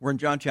We're in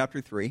John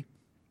chapter 3.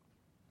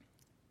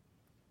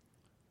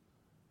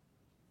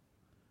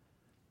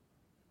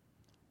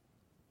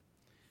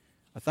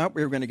 I thought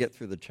we were going to get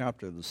through the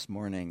chapter this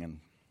morning, and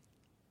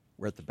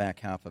we're at the back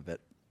half of it.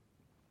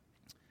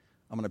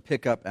 I'm going to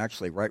pick up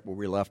actually right where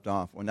we left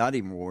off. Well, not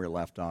even where we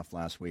left off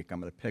last week. I'm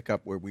going to pick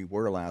up where we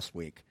were last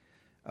week.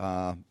 But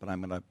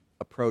I'm going to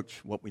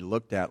approach what we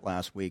looked at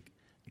last week,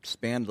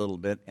 expand a little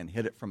bit, and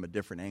hit it from a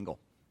different angle.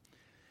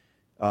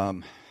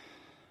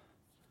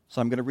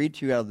 So I'm going to read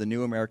to you out of the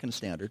New American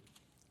Standard,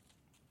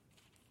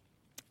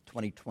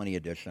 2020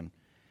 edition.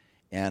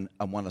 And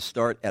I want to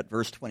start at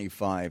verse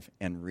 25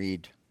 and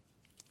read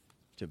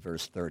to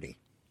verse 30.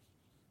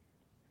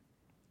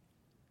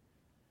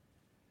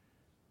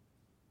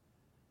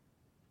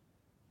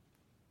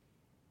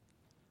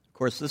 Of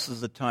course, this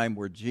is a time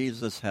where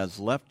Jesus has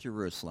left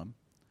Jerusalem.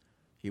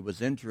 He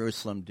was in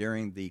Jerusalem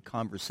during the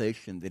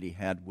conversation that he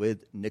had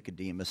with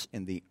Nicodemus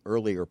in the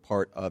earlier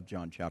part of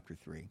John chapter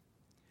 3.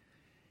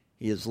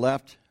 He has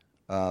left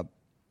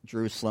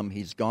Jerusalem.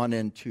 He's gone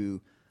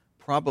into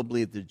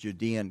probably the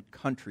Judean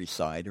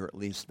countryside, or at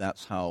least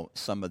that's how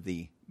some of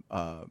the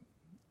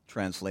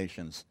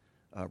translations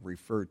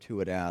refer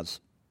to it as.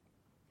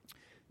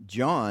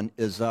 John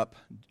is up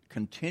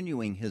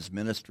continuing his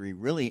ministry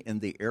really in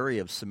the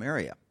area of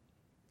Samaria.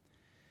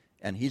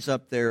 And he's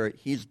up there,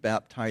 he's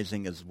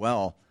baptizing as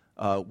well,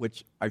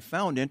 which I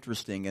found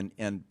interesting.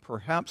 And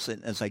perhaps,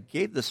 as I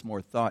gave this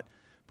more thought,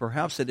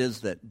 perhaps it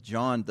is that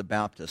John the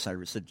Baptist, I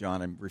said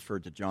John, I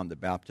referred to John the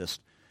Baptist,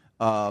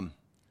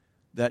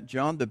 that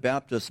John the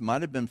Baptist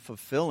might have been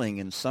fulfilling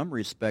in some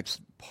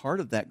respects part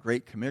of that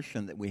great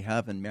commission that we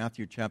have in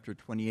Matthew chapter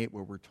 28,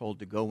 where we're told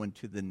to go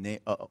into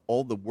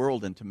all the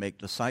world and to make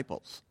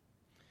disciples.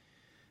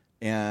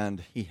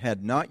 And he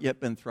had not yet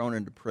been thrown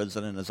into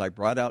prison, and as I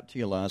brought out to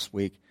you last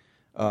week,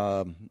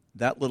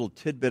 that little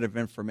tidbit of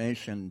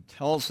information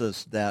tells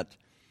us that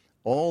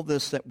all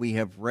this that we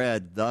have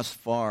read thus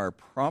far,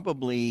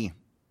 probably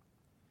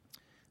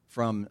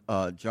from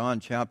John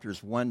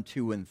chapters 1,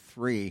 2, and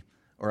 3,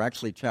 or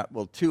actually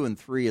 2 and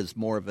 3 is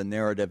more of a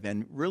narrative,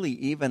 and really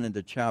even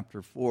into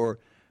chapter 4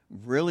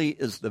 really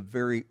is the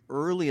very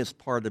earliest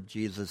part of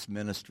Jesus'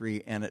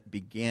 ministry, and it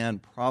began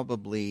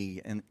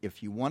probably, and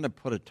if you want to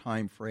put a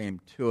time frame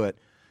to it,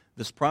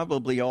 this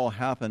probably all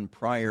happened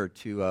prior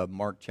to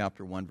Mark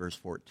chapter 1, verse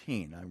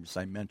 14.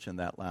 I mentioned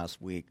that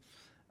last week.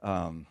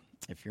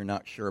 If you're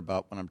not sure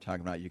about what I'm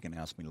talking about, you can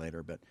ask me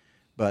later.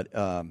 But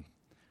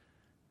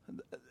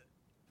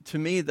to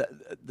me,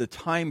 the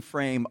time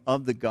frame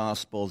of the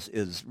Gospels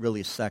is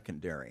really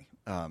secondary.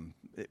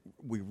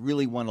 We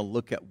really want to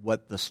look at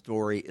what the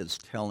story is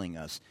telling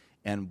us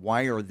and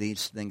why are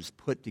these things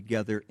put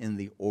together in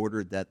the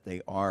order that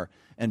they are.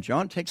 And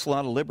John takes a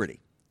lot of liberty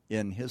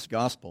in his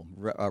Gospel,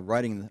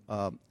 writing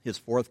his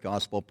fourth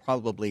Gospel,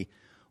 probably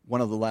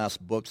one of the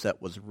last books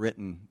that was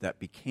written that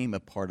became a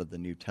part of the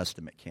New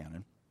Testament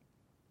canon.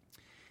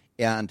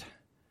 And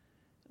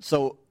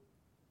so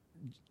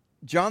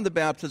John the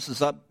Baptist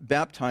is up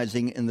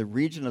baptizing in the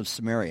region of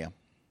Samaria.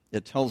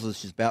 It tells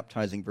us he's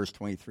baptizing, verse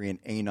 23, in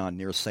Aenon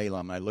near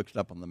Salem. I looked it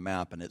up on the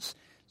map, and it's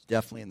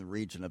definitely in the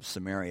region of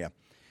Samaria,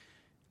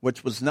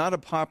 which was not a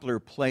popular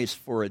place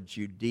for a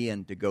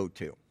Judean to go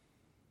to.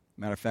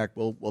 Matter of fact,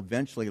 we'll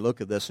eventually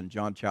look at this in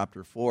John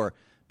chapter 4,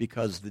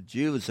 because the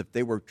Jews, if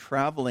they were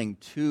traveling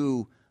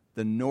to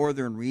the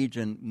northern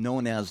region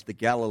known as the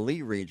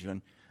Galilee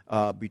region,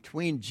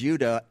 between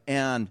Judah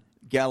and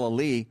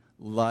Galilee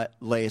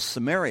lay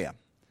Samaria.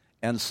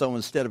 And so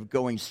instead of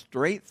going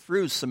straight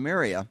through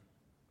Samaria,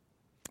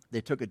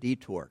 they took a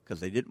detour because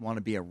they didn't want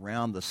to be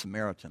around the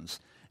Samaritans.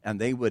 And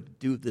they would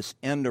do this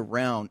end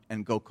around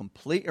and go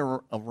completely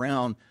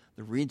around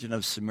the region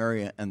of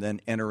Samaria and then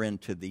enter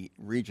into the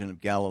region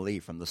of Galilee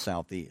from the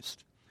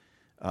southeast.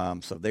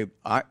 So they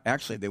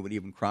would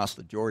even cross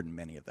the Jordan,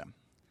 many of them,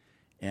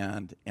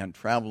 and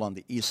travel on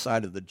the east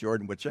side of the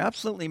Jordan, which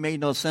absolutely made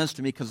no sense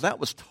to me because that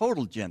was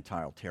total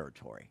Gentile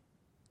territory.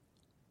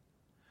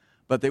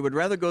 But they would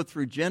rather go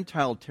through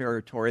Gentile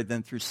territory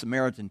than through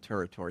Samaritan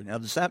territory. Now,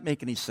 does that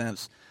make any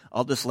sense?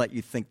 I'll just let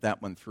you think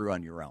that one through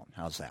on your own.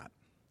 How's that?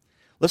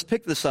 Let's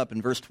pick this up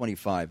in verse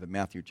 25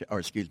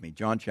 of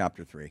John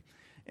chapter 3.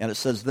 And it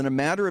says, "Then a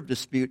matter of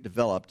dispute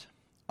developed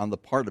on the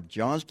part of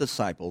John's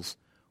disciples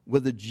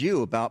with a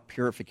Jew about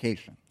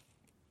purification.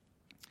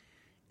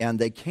 And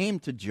they came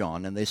to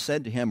John, and they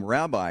said to him,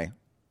 'Rabbi,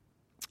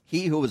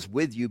 he who is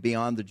with you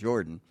beyond the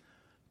Jordan,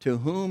 to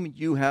whom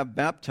you have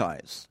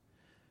baptized,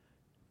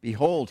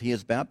 behold, he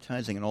is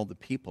baptizing, and all the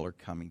people are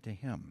coming to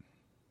him.'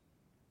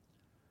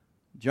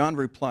 John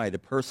replied, 'A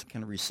person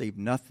can receive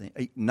nothing,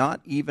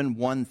 not even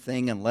one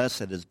thing,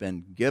 unless it has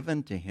been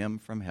given to him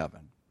from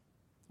heaven.'"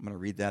 I'm going to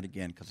read that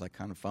again because I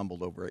kind of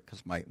fumbled over it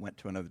because I went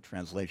to another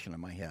translation in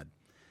my head.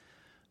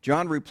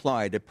 John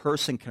replied, "A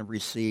person can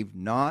receive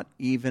not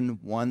even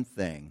one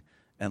thing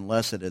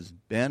unless it has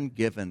been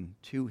given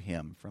to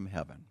him from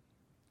heaven.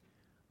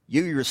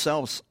 You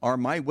yourselves are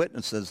my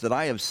witnesses that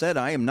I have said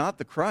I am not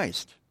the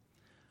Christ,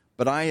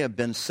 but I have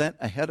been sent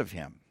ahead of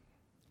him.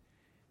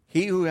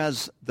 He who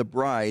has the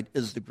bride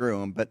is the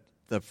groom, but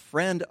the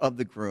friend of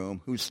the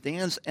groom who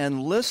stands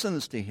and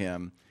listens to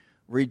him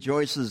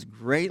rejoices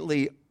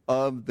greatly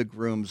of the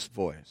groom's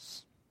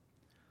voice.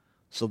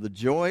 So the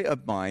joy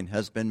of mine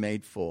has been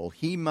made full.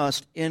 He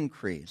must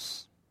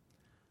increase,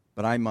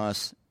 but I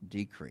must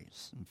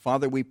decrease. And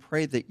Father, we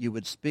pray that you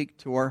would speak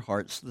to our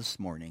hearts this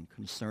morning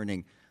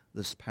concerning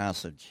this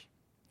passage.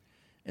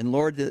 And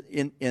Lord,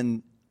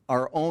 in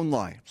our own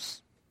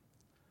lives,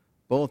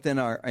 both in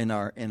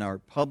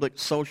our public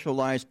social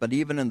lives, but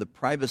even in the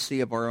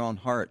privacy of our own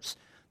hearts,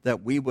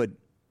 that we would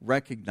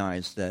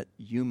recognize that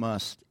you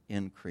must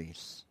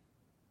increase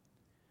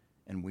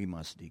and we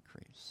must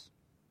decrease.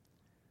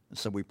 And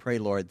so we pray,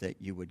 Lord,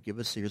 that you would give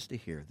us ears to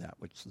hear that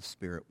which the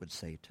Spirit would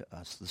say to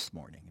us this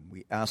morning. And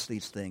we ask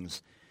these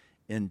things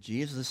in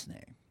Jesus'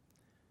 name.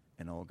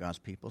 And all God's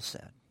people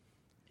said,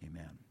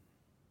 amen.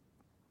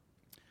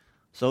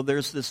 So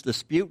there's this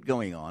dispute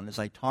going on, as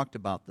I talked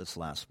about this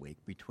last week,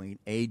 between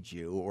a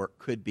Jew, or it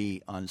could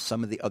be on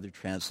some of the other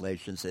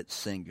translations, it's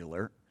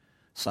singular.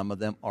 Some of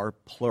them are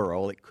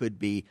plural. It could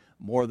be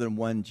more than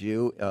one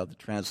Jew. The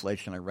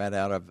translation I read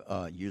out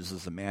of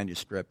uses a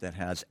manuscript that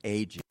has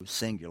a Jew,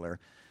 singular.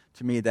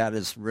 To me, that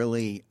is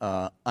really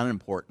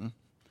unimportant.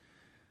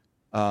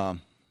 The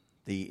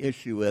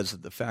issue is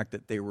the fact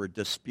that they were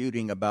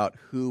disputing about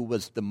who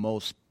was the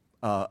most,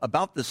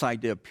 about this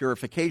idea of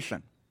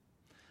purification,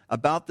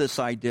 about this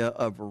idea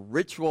of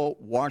ritual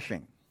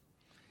washing.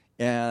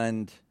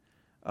 And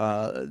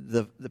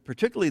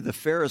particularly the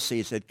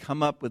Pharisees had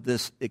come up with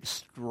this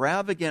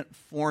extravagant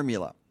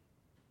formula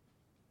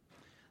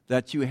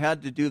that you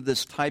had to do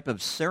this type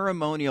of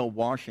ceremonial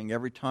washing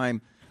every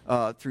time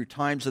through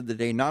times of the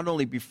day, not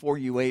only before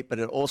you ate, but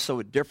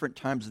also at different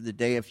times of the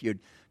day. If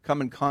you'd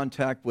come in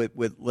contact with,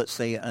 let's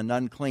say, an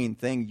unclean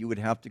thing, you would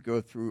have to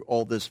go through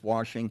all this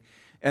washing.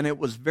 And it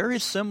was very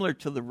similar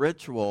to the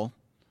ritual,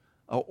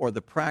 or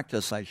the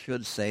practice, I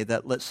should say,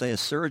 that, let's say, a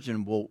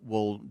surgeon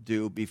will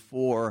do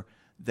before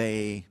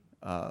they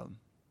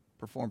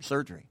perform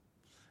surgery.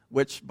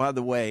 Which, by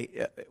the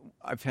way,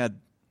 I've had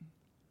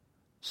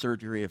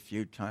surgery a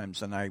few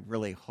times, and I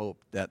really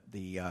hope that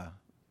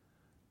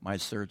my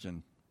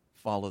surgeon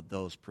followed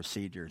those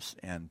procedures.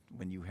 And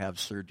when you have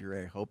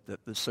surgery, I hope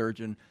that the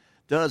surgeon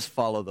does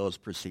follow those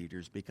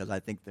procedures, because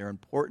I think they're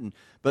important.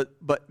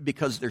 But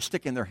because they're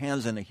sticking their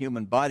hands in a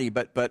human body.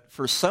 But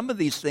for some of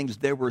these things,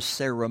 they were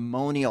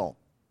ceremonial.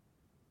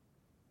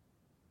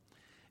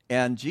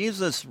 And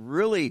Jesus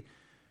really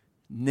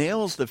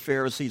nails the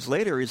Pharisees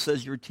later. He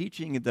says, you're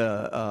teaching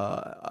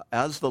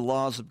as the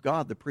laws of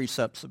God, the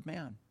precepts of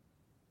man.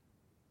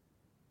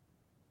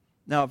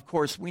 Now, of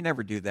course, we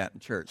never do that in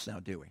church, now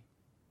do we?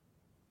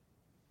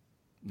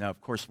 No,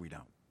 of course we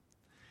don't.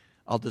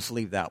 I'll just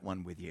leave that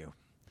one with you.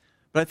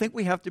 But I think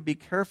we have to be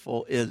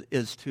careful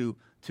is to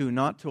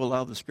not to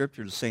allow the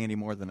Scripture to say any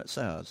more than it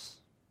says.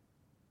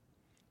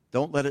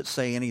 Don't let it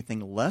say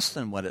anything less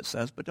than what it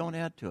says, but don't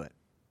add to it.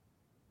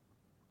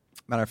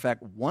 Matter of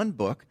fact, one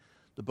book,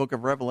 the book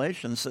of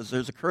Revelation, says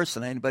there's a curse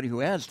on anybody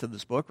who adds to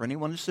this book or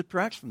anyone who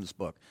subtracts from this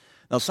book.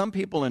 Now, some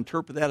people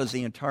interpret that as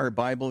the entire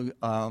Bible.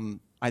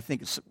 I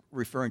think it's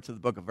referring to the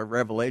book of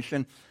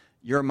Revelation.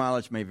 Your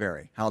mileage may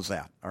vary. How's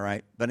that? All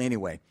right? But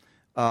anyway,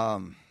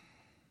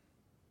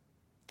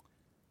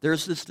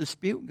 there's this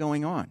dispute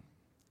going on.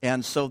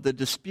 And so the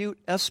dispute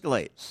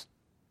escalates.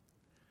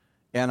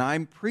 And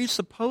I'm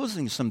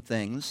presupposing some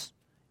things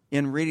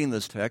in reading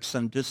this text.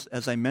 And just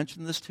as I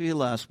mentioned this to you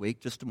last week,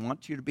 just to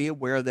want you to be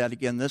aware of that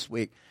again this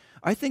week,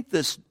 I think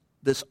this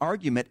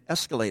argument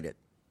escalated.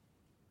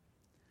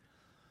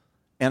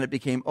 And it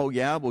became, oh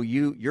yeah, well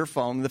you're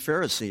following the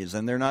Pharisees,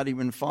 and they're not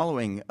even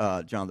following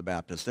John the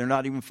Baptist. They're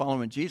not even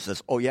following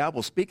Jesus. Oh yeah,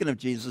 well speaking of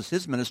Jesus,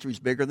 his ministry is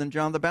bigger than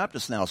John the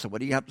Baptist now, so what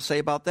do you have to say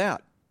about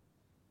that?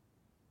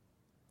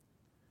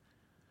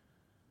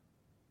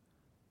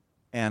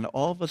 And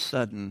all of a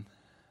sudden,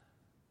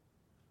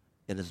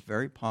 it is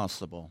very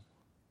possible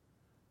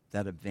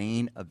that a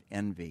vein of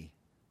envy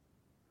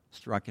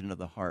struck into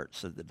the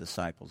hearts of the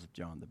disciples of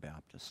John the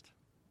Baptist.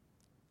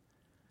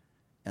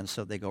 And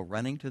so they go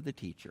running to the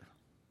teacher.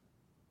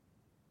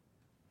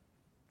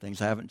 Things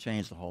haven't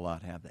changed a whole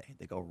lot, have they?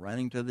 They go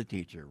running to the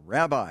teacher.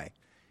 Rabbi,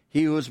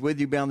 he who is with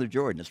you beyond the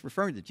Jordan, it's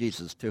referring to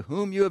Jesus, to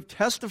whom you have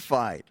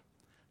testified.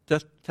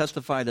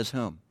 Testified as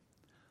whom?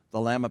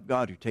 The Lamb of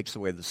God who takes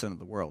away the sin of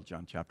the world.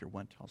 John chapter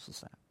 1 tells us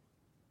that.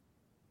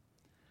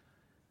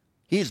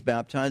 He's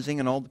baptizing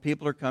and all the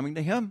people are coming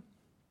to him.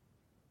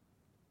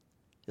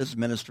 His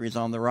ministry is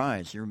on the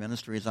rise. Your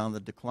ministry is on the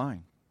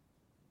decline.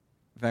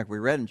 In fact, we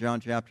read in John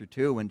chapter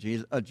 2 when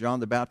John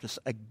the Baptist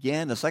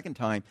again, a second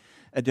time,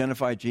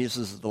 identified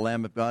Jesus as the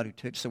Lamb of God who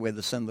takes away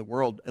the sin of the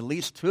world. At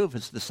least two of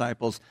his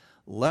disciples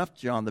left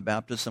John the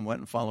Baptist and went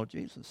and followed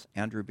Jesus.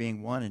 Andrew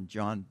being one and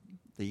John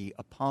the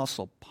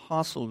apostle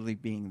possibly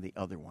being the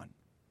other one.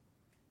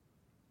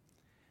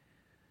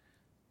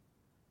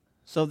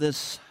 So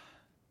this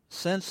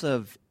sense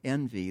of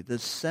envy,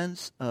 this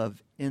sense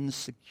of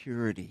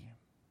insecurity,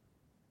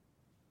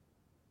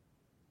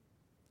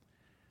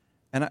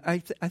 and I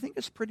think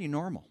it's pretty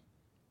normal.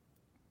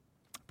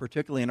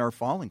 Particularly in our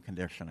fallen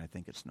condition, I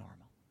think it's normal.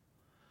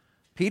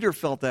 Peter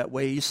felt that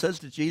way. He says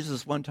to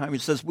Jesus one time, he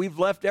says, "We've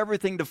left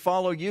everything to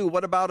follow you.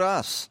 What about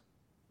us?"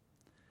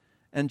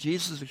 And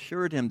Jesus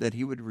assured him that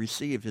he would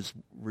receive his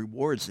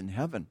rewards in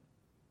heaven.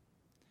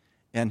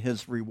 And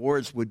his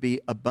rewards would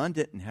be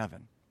abundant in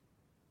heaven.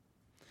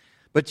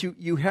 But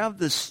you have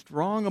this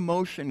strong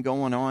emotion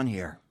going on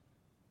here.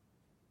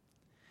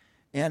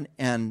 And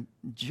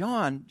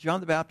John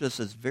the Baptist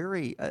is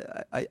very,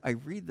 I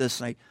read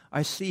this and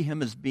I see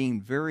him as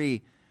being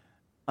very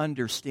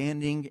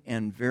understanding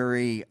and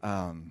very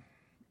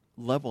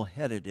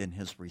level-headed in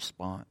his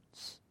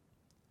response.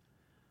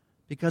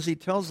 Because he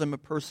tells them a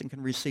person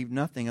can receive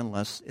nothing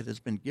unless it has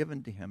been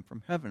given to him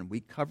from heaven. We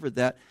covered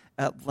that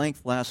at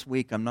length last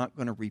week. I'm not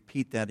going to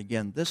repeat that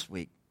again this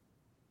week.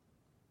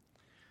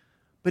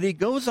 But he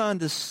goes on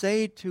to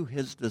say to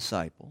his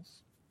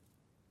disciples,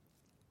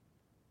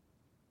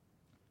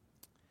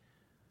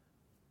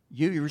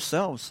 "You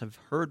yourselves have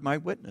heard my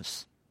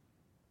witness.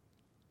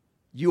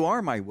 You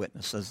are my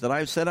witnesses that I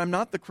have said I'm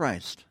not the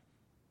Christ,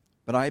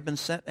 but I have been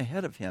sent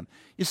ahead of him."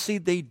 You see,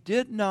 they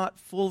did not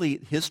fully,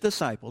 his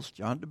disciples,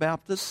 John the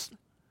Baptist's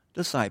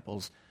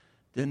disciples,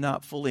 did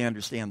not fully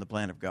understand the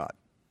plan of God.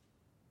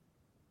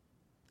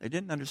 They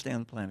didn't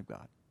understand the plan of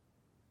God,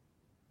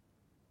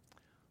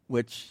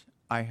 which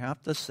I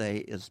have to say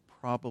is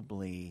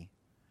probably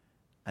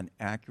an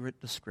accurate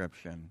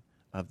description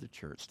of the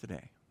church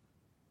today.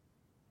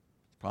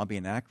 Probably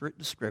an accurate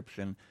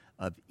description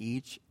of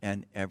each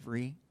and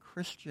every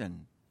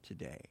Christian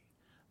today,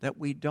 that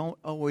we don't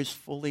always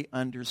fully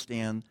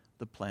understand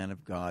the plan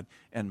of God.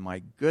 And my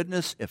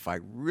goodness, if I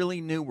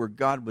really knew where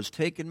God was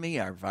taking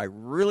me, or if I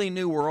really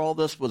knew where all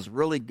this was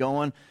really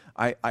going,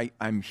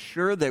 I'm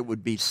sure there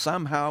would be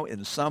somehow,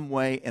 in some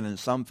way, and in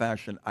some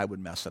fashion, I would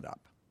mess it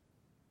up.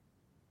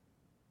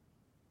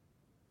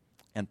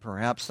 And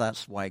perhaps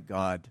that's why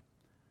God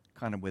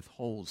kind of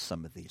withholds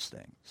some of these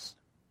things.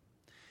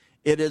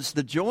 It is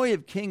the joy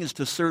of kings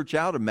to search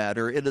out a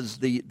matter. It is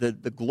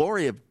the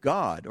glory of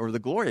God, or the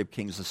glory of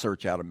kings to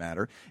search out a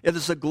matter. It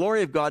is the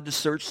glory of God to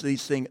search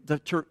these things,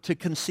 to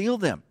conceal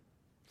them.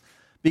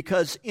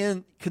 Because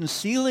in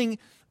concealing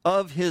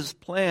of his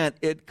plan,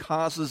 it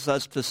causes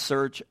us to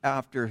search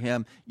after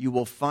him. You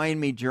will find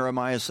me,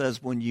 Jeremiah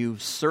says, when you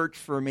search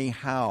for me.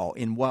 How?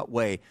 In what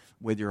way?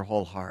 With your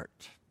whole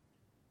heart.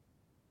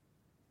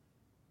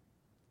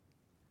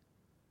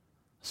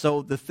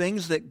 So the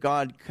things that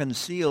God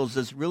conceals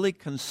is really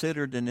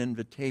considered an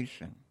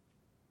invitation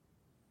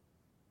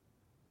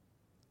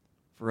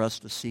for us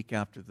to seek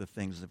after the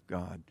things of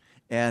God.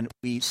 And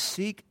we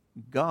seek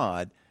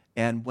God,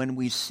 and when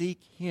we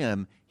seek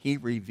him, he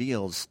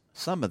reveals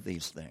some of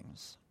these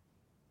things.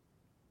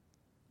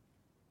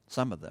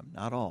 Some of them,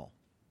 not all.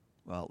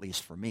 Well, at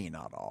least for me,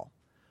 not all.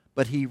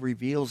 But he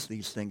reveals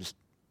these things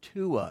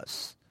to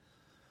us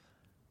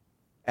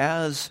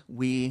as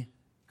we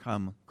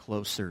come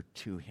closer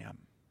to him.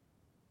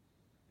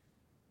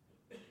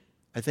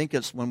 I think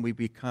it's when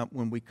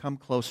we come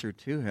closer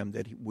to him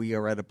that we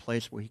are at a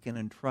place where he can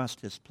entrust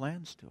his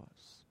plans to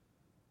us.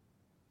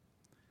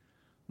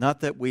 Not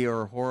that we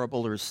are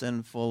horrible or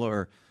sinful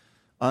or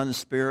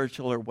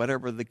unspiritual or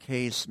whatever the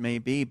case may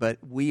be, but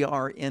we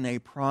are in a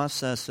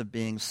process of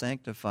being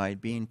sanctified,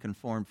 being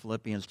conformed,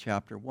 Philippians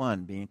chapter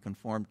 1, being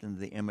conformed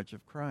into the image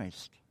of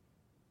Christ.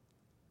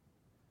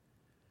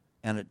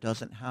 And it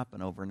doesn't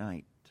happen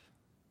overnight.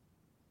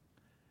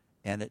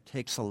 And it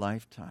takes a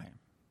lifetime.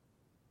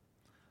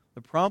 The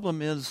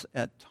problem is,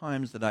 at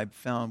times that I've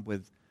found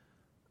with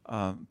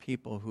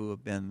people who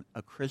have been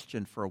a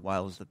Christian for a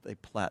while, is that they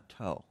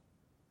plateau.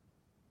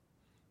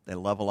 They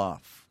level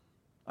off.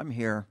 I'm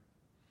here.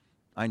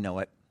 I know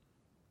it.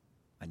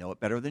 I know it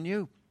better than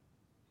you.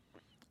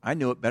 I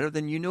knew it better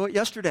than you knew it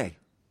yesterday.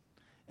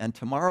 And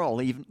tomorrow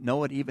I'll even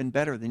know it even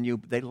better than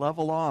you. They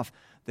level off.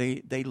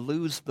 They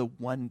lose the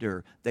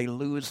wonder. They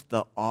lose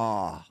the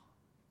awe.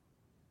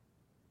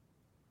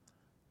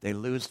 They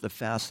lose the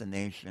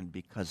fascination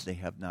because they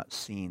have not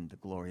seen the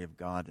glory of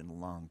God in a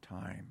long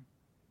time.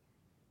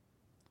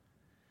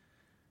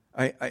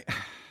 I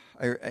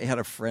had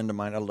a friend of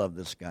mine. I love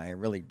this guy. I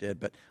really did.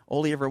 But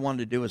all he ever wanted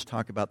to do was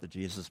talk about the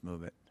Jesus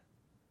movement.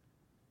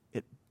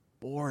 It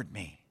bored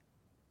me.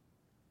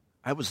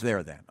 I was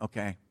there then,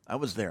 okay? I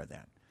was there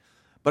then.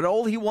 But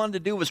all he wanted to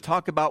do was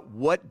talk about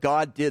what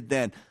God did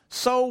then.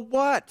 So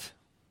what?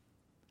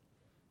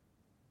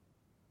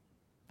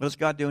 What is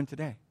God doing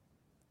today?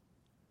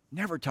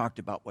 Never talked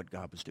about what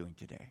God was doing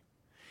today.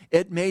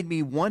 It made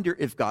me wonder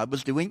if God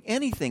was doing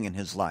anything in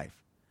his life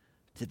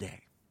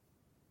today.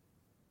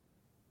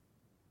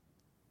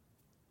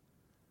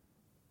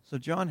 So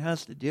John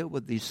has to deal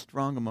with these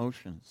strong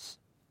emotions.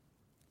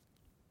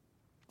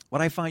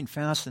 What I find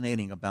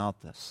fascinating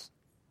about this,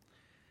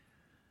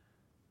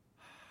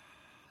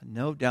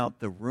 no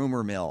doubt the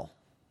rumor mill,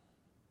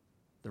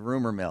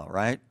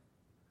 right?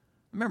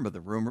 Remember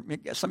the rumor,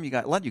 some of you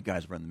guys, a lot of you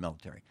guys were in the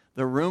military.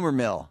 The rumor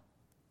mill.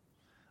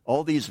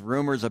 All these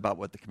rumors about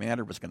what the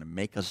commander was going to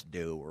make us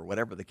do, or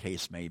whatever the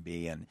case may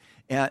be. And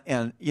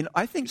you know,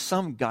 I think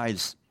some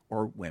guys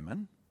or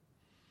women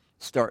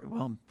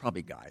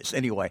probably guys.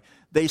 Anyway,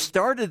 they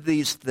started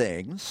these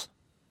things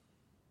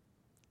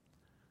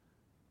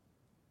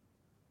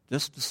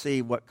just to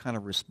see what kind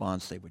of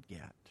response they would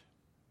get.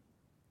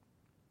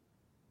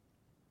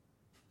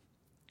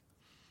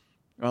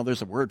 Well,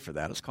 there's a word for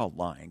that. It's called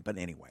lying. But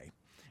anyway,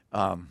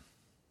 the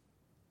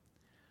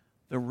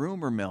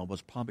rumor mill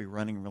was probably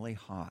running really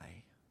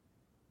high.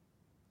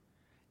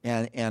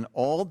 And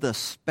all the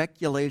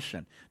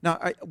speculation. Now,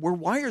 we're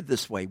wired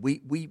this way.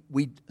 We,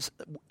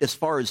 as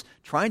far as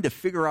trying to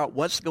figure out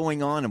what's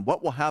going on and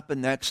what will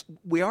happen next,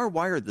 we are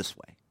wired this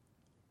way.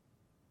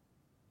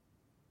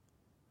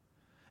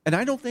 And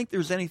I don't think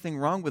there's anything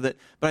wrong with it,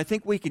 but I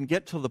think we can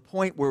get to the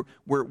point where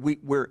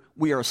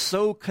we are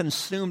so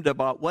consumed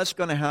about what's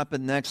going to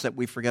happen next that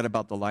we forget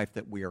about the life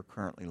that we are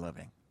currently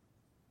living.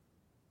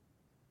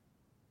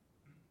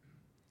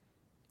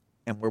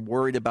 And we're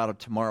worried about a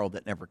tomorrow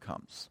that never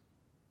comes.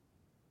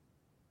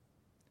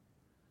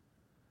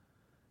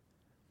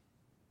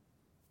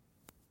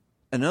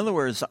 In other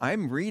words,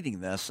 I'm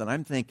reading this and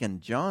I'm thinking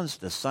John's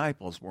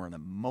disciples were an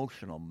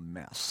emotional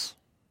mess.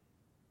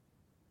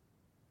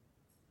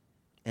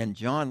 And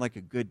John, like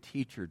a good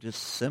teacher, just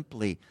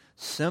simply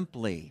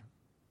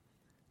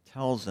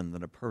tells them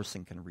that a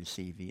person can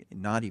receive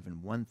not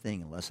even one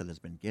thing unless it has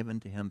been given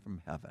to him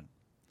from heaven.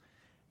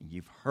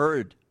 You've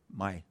heard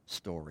my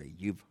story.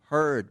 You've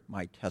heard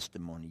my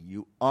testimony.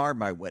 You are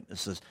my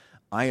witnesses.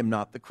 I am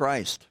not the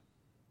Christ.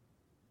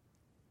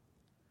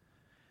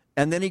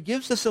 And then he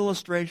gives this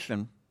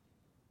illustration.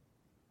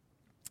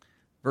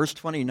 Verse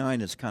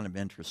 29 is kind of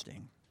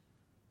interesting.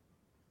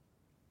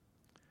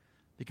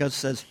 Because it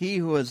says, he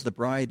who has the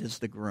bride is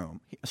the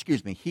groom.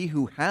 He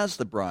who has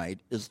the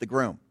bride is the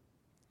groom.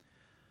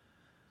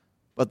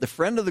 But the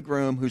friend of the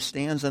groom who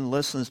stands and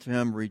listens to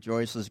him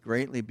rejoices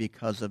greatly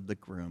because of the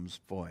groom's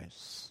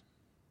voice.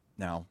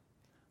 Now,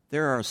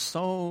 there are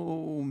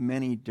so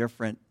many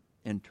different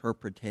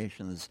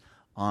interpretations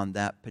on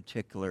that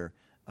particular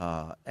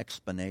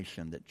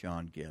explanation that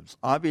John gives.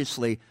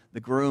 Obviously, the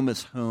groom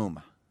is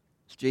whom?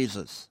 It's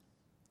Jesus.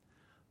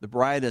 The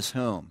bride is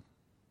whom?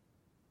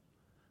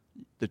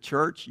 The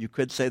church. You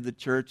could say the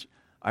church.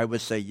 I would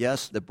say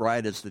yes, the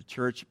bride is the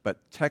church, but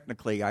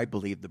technically I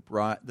believe the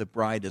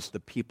bride is the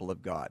people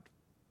of God.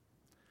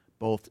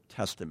 Both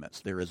testaments.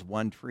 There is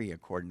one tree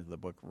according to the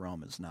book of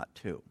Romans, not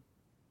two.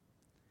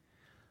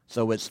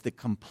 So it's the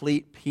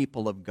complete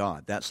people of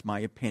God. That's my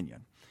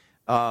opinion.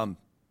 And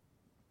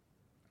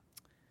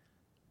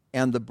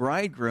the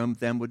bridegroom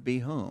then would be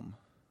whom?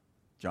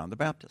 John the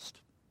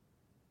Baptist.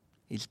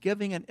 He's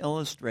giving an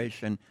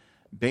illustration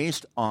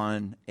based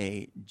on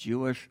a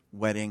Jewish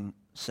wedding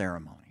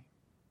ceremony.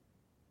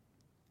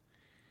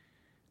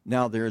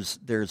 Now, there's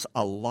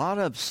a lot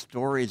of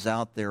stories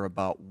out there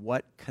about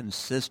what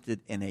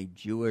consisted in a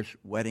Jewish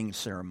wedding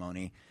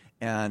ceremony,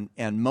 and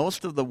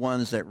most of the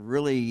ones that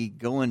really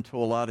go into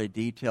a lot of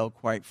detail,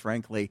 quite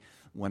frankly,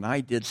 when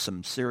I did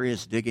some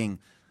serious digging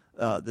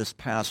this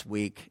past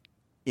week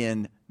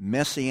in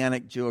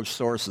Messianic Jewish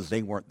sources,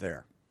 they weren't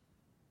there.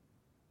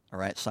 All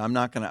right, so I'm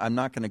not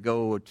going to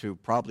go to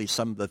probably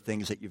some of the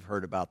things that you've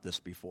heard about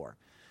this before,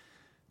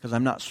 because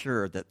I'm not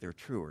sure that they're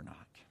true or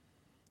not.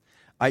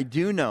 I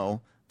do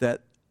know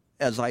that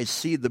as I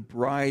see the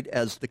bride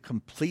as the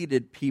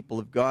completed people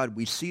of God,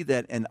 we see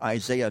that in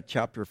Isaiah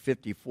chapter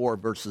 54,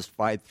 verses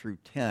 5 through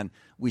 10.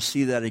 We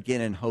see that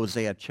again in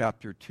Hosea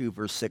chapter 2,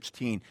 verse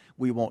 16.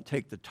 We won't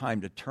take the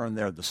time to turn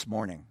there this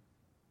morning.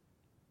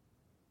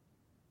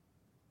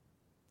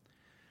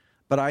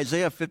 But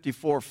Isaiah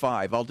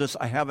 54:5,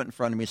 I have it in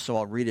front of me, so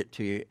I'll read it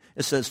to you.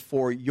 It says,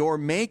 "For your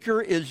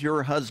maker is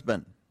your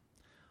husband.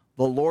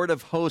 The Lord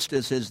of hosts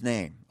is his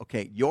name."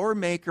 Okay, your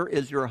maker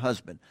is your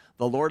husband.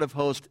 The Lord of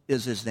hosts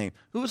is his name.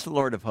 Who is the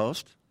Lord of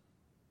hosts?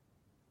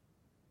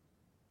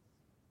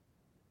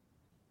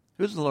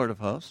 Who's the Lord of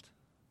hosts?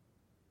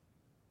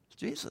 It's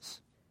Jesus.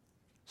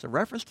 It's a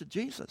reference to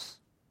Jesus.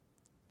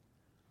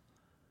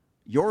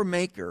 Your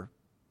maker,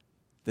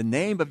 the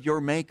name of your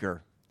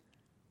maker,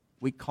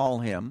 we call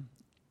him,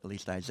 at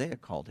least Isaiah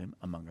called him,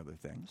 among other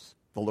things,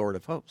 the Lord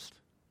of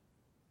hosts.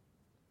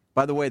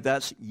 By the way,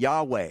 that's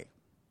Yahweh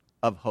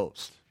of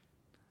hosts.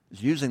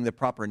 It's using the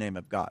proper name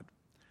of God.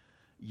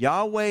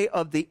 Yahweh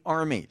of the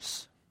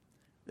armies.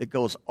 It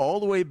goes all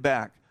the way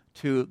back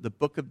to the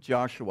book of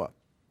Joshua,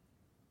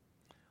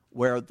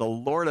 where the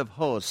Lord of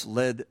hosts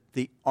led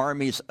the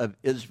armies of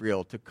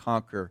Israel to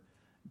conquer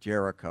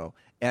Jericho.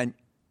 And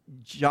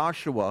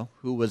Joshua,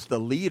 who was the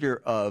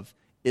leader of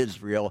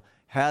Israel,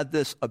 had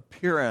this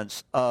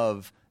appearance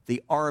of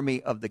the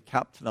army of the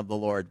captain of the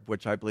Lord,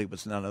 which I believe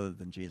was none other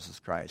than Jesus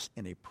Christ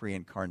in a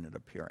pre-incarnate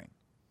appearing.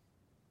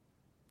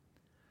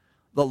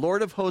 The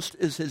Lord of hosts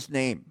is his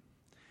name.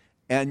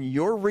 And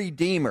your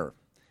Redeemer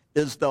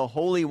is the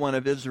Holy One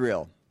of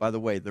Israel. By the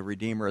way, the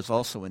Redeemer is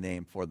also a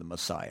name for the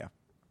Messiah,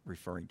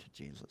 referring to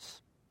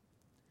Jesus.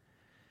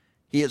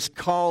 He is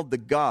called the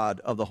God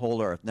of the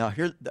whole earth. Now,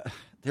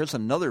 there's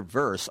another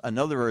verse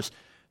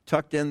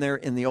tucked in there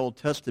in the Old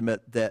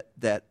Testament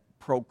that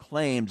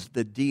proclaims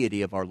the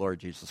deity of our Lord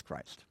Jesus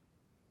Christ.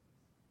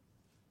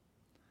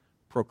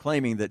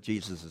 proclaiming that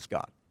Jesus is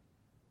God.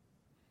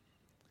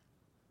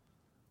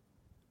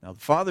 Now, the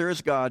Father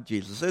is God,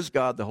 Jesus is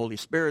God, the Holy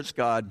Spirit's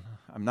God.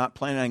 I'm not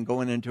planning on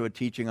going into a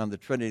teaching on the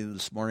Trinity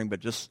this morning, but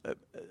just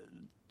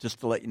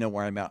to let you know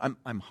where I'm at.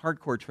 I'm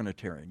hardcore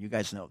Trinitarian. You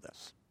guys know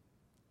this.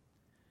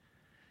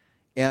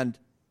 And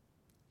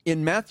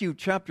in Matthew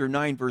chapter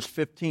 9, verse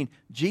 15,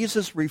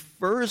 Jesus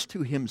refers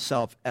to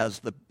himself as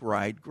the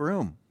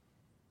bridegroom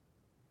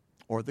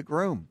or the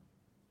groom.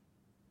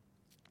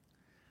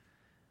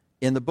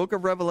 In the book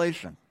of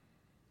Revelation,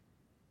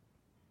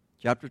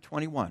 chapter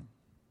 21,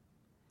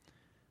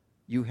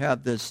 you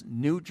have this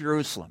New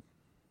Jerusalem.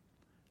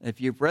 If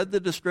you've read the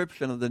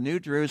description of the New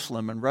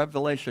Jerusalem in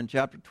Revelation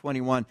chapter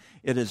 21,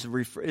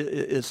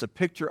 it's a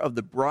picture of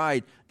the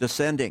bride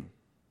descending.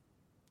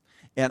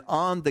 And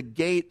on the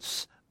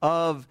gates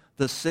of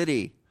the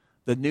city,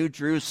 the New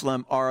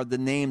Jerusalem, are the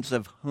names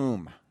of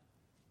whom?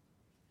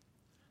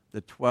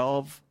 The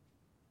 12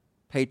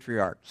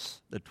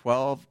 patriarchs, the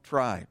 12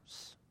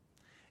 tribes.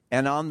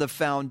 And on the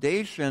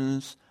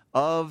foundations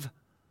of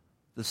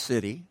the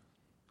city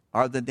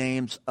are the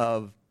names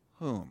of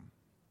whom?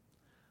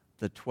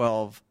 The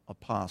 12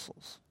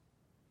 apostles.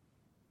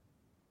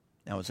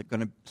 Now, is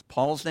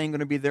Paul's name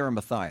going to be there or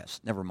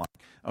Matthias? Never mind.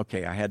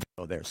 Okay, I had to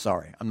go there.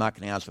 Sorry. I'm not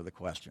going to answer the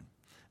question.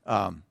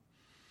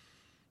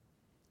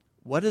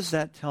 What does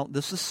that tell?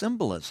 This is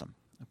symbolism.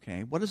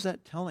 Okay, what is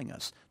that telling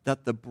us?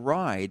 That the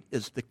bride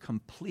is the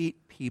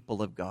complete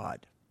people of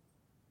God.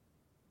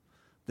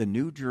 The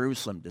New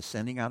Jerusalem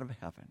descending out of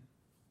heaven.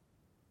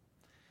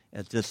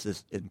 It's just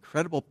this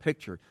incredible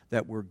picture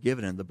that we're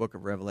given in the book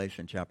of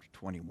Revelation chapter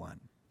 21.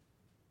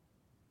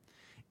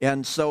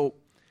 And so,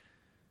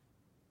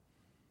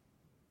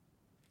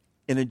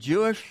 in a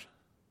Jewish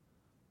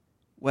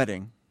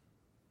wedding,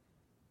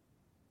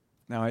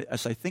 now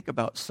as I think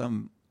about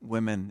some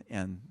women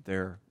and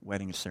their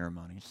wedding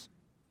ceremonies,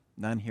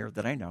 none here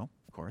that I know,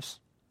 of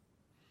course,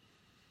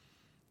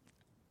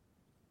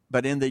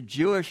 but in the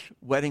Jewish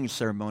wedding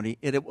ceremony,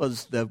 it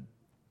was the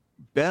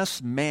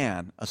best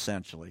man,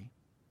 essentially,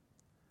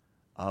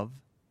 of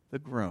the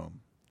groom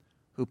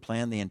who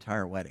planned the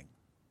entire wedding.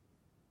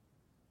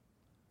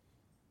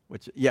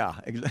 Which, yeah,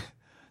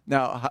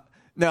 now,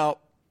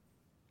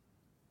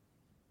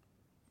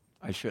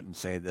 I shouldn't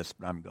say this,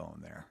 but I'm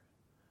going there.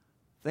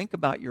 Think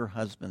about your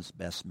husband's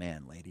best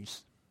man,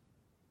 ladies.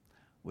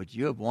 Would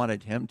you have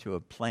wanted him to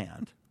have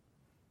planned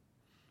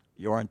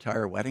your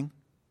entire wedding?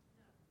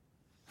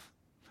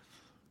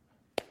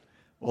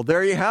 Well,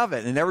 there you have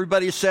it. And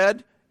everybody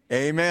said,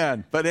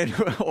 amen. But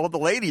anyway, all the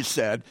ladies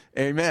said,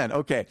 amen.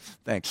 Okay,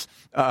 thanks.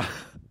 But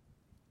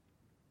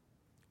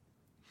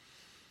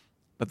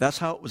that's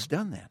how it was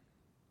done then.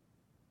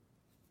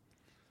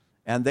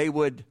 And they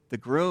would, the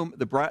groom,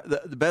 the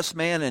best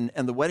man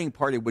and the wedding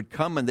party would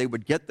come and they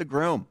would get the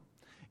groom.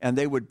 And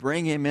they would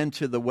bring him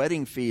into the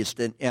wedding feast.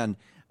 And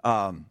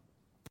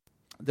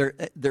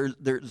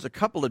there's a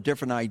couple of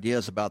different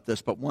ideas about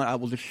this, but I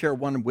will just share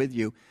one with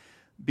you.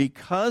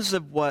 Because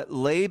of what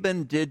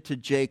Laban did to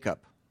Jacob.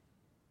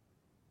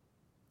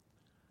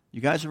 You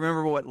guys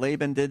remember what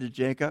Laban did to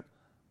Jacob?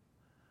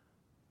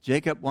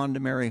 Jacob wanted to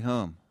marry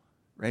whom?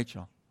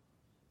 Rachel.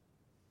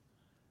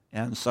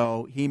 And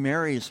so he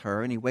marries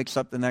her, and he wakes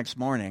up the next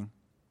morning,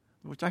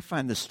 which I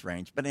find this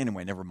strange, but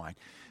anyway, never mind.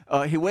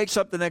 He wakes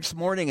up the next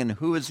morning, and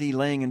who is he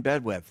laying in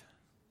bed with?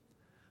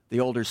 The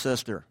older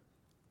sister.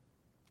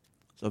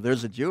 So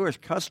there's a Jewish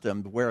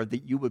custom where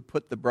you would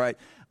put the bride,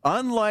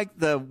 unlike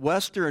the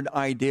Western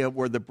idea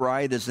where the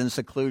bride is in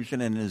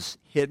seclusion and is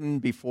hidden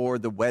before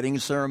the wedding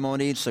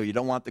ceremony, so you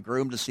don't want the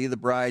groom to see the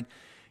bride,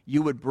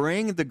 you would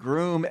bring the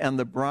groom and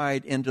the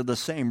bride into the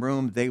same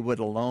room. They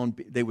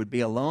would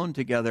be alone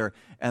together,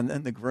 and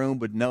then the groom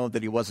would know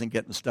that he wasn't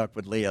getting stuck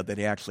with Leah, that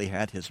he actually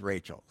had his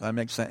Rachel. Does that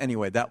make sense?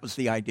 Anyway, that was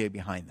the idea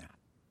behind that.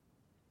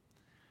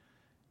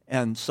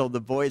 And so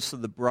the voice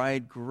of the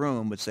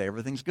bridegroom would say,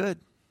 everything's good.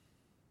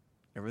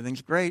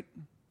 Everything's great.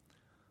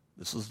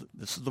 This is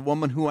the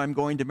woman who I'm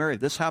going to marry.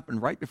 This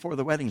happened right before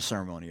the wedding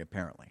ceremony,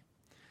 apparently.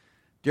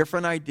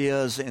 Different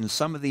ideas, and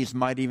some of these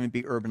might even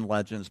be urban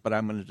legends, but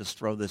I'm going to just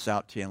throw this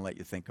out to you and let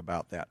you think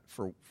about that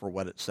for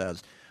what it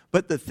says.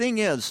 But the thing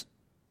is,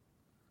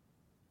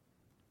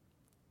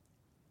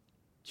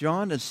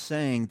 John is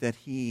saying that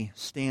he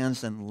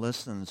stands and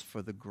listens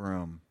for the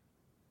groom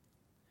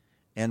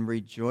and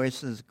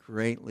rejoices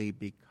greatly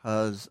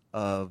because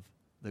of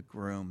the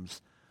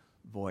groom's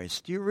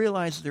voice. Do you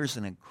realize there's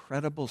an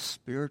incredible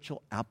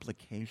spiritual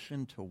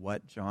application to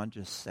what John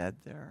just said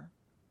there?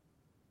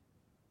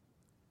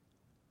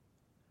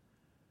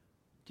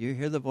 Do you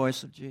hear the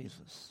voice of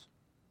Jesus?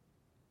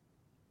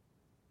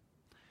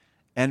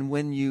 And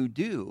when you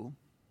do,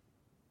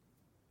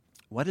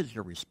 what is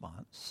your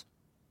response?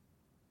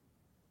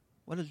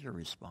 What is your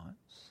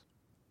response?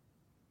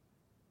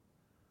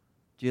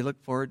 Do you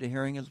look forward to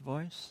hearing his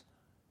voice?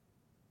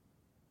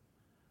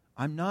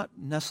 I'm not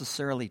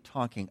necessarily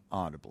talking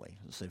audibly.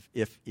 As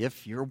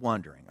if you're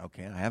wondering,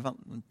 okay,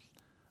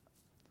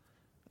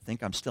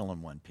 think I'm still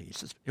in one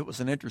piece. It was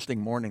an interesting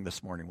morning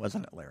this morning,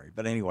 wasn't it, Larry?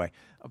 But anyway,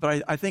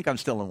 I think I'm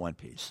still in one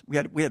piece. We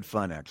had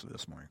fun, actually,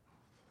 this morning.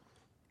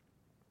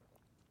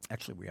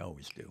 Actually, we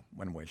always do,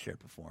 one way,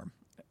 shape, or form.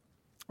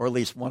 Or at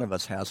least one of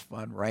us has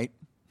fun, right?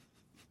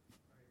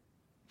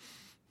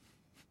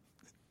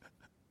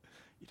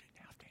 You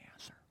didn't have to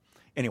answer.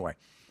 Anyway,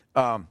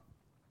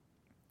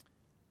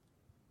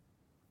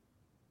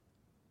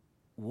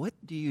 what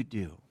do you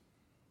do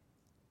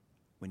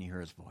when you hear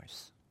his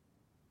voice?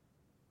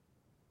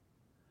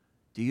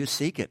 Do you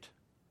seek it?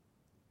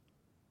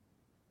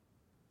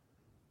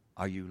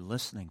 Are you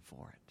listening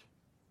for it?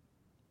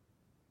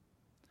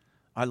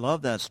 I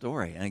love that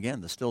story. And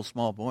again, the still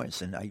small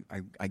voice. And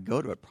I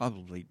go to it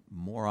probably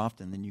more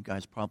often than you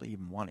guys probably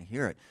even want to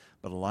hear it.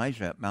 But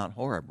Elijah at Mount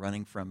Horeb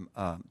running from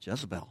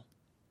Jezebel.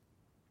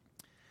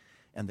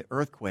 And the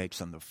earthquakes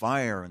and the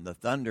fire and the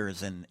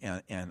thunders and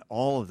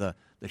all of the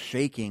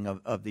shaking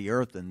of the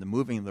earth and the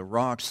moving of the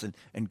rocks.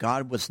 And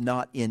God was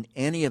not in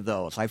any of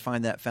those. I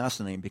find that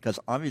fascinating because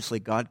obviously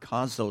God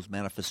caused those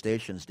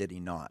manifestations, did he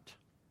not?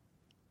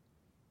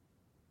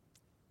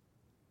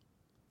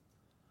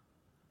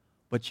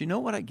 But you know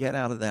what I get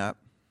out of that?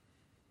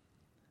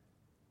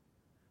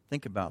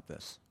 Think about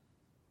this.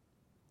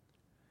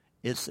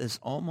 It's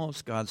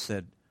almost God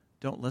said,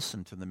 don't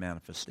listen to the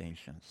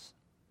manifestations.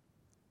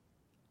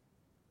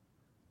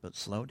 But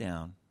slow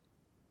down,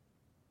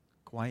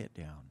 quiet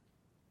down,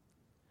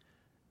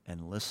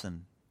 and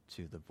listen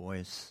to the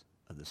voice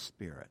of the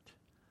Spirit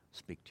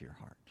speak to your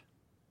heart.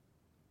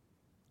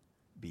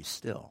 Be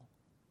still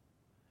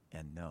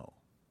and know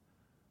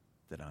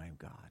that I am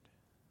God.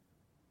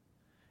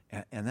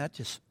 And that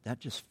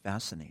just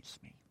fascinates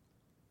me.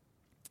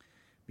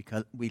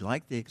 Because we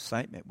like the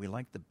excitement, we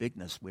like the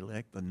bigness, we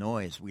like the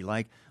noise, we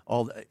like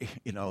all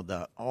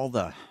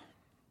the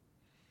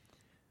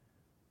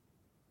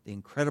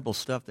incredible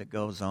stuff that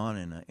goes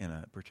on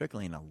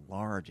particularly in a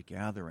large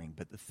gathering.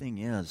 But the thing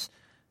is,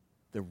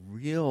 the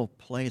real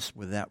place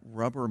where that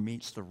rubber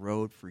meets the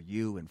road for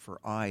you and for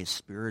I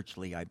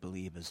spiritually, I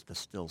believe, is the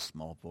still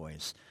small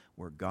voice,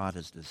 where God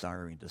is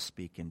desiring to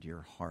speak into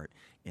your heart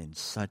in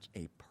such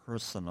a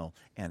personal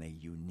and a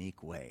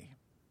unique way.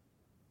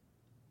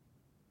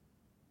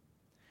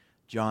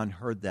 John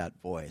heard that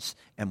voice,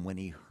 and when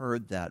he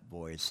heard that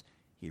voice,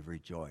 he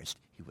rejoiced.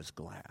 He was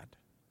glad.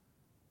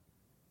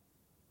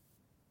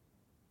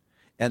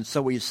 And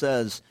so he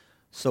says,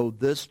 so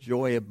this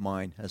joy of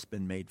mine has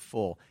been made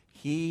full.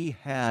 He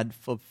had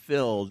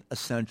fulfilled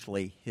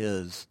essentially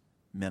his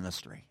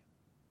ministry.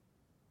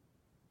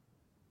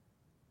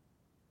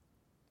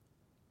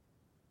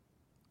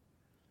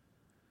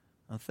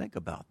 Now think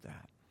about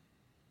that.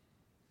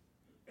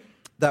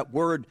 That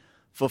word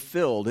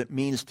fulfilled, it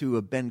means to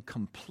have been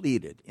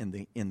completed in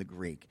the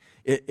Greek.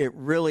 It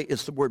really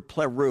is the word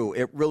plerou.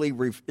 It really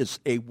is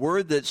a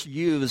word that's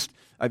used.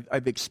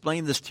 I've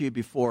explained this to you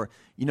before.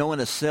 You know, in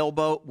a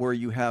sailboat where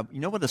you have, you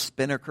know what a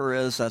spinnaker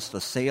is? That's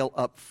the sail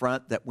up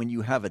front, that when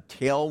you have a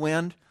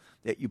tailwind,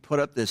 that you put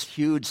up this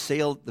huge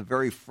sail at the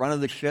very front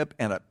of the ship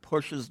and it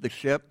pushes the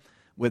ship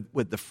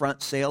with the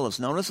front sail. Is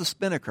known as a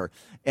spinnaker.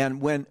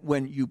 And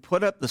when you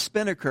put up the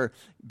spinnaker,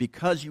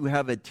 because you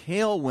have a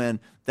tailwind,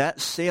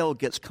 that sail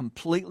gets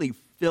completely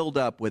filled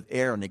up with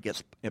air and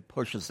it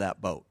pushes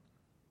that boat.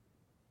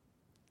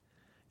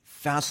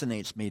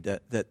 Fascinates me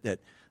that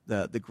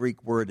the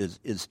Greek word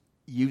is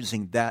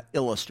using that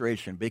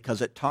illustration,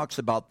 because it talks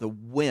about the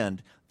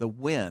wind, the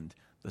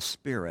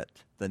spirit,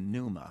 the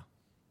pneuma,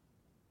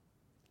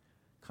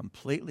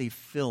 completely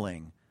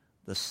filling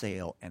the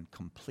sail and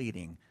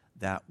completing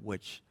that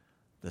which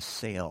the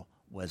sail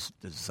was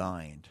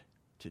designed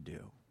to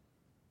do.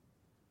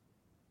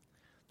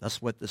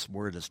 That's what this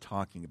word is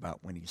talking about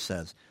when he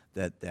says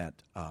that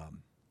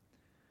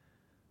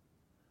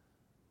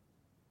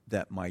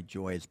my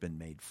joy has been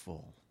made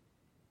full.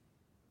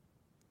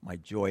 My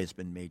joy has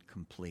been made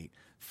complete,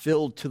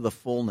 filled to the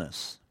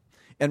fullness.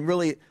 And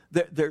really,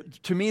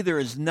 to me, there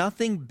is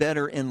nothing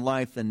better in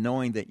life than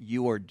knowing that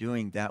you are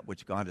doing that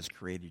which God has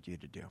created you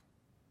to do.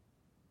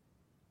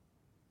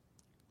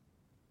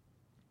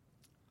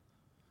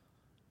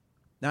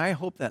 Now, I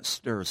hope that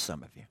stirs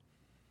some of you.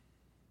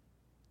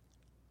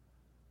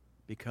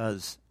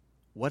 Because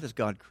what has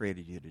God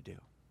created you to do?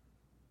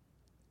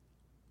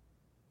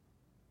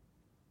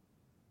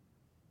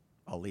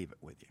 I'll leave it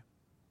with you.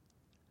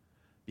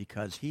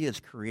 Because he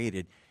has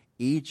created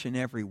each and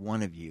every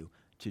one of you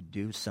to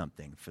do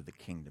something for the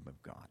kingdom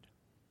of God.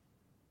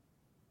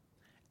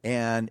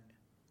 And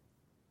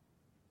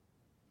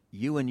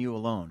you and you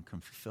alone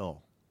can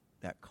fulfill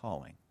that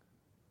calling.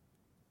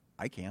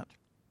 I can't.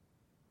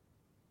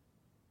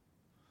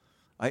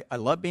 I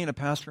love being a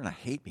pastor and I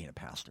hate being a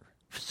pastor.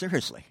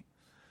 Seriously.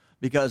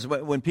 Because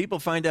when people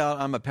find out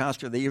I'm a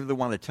pastor, they either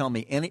want to tell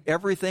me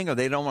everything or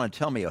they don't want to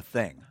tell me a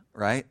thing,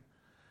 right?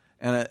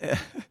 And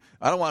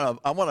I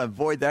want to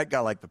avoid that guy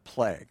like the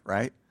plague,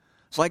 right?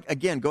 It's like,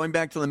 again, going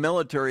back to the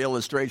military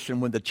illustration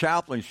when the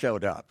chaplain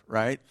showed up,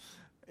 right?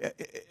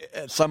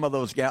 Some of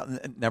those guys,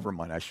 never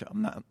mind,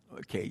 I'm not,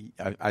 okay,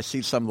 I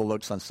see some of the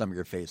looks on some of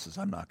your faces.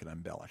 I'm not going to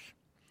embellish.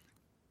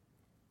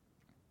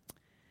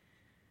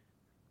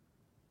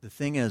 The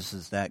thing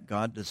is that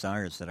God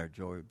desires that our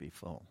joy would be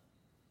full.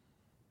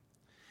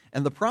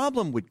 And the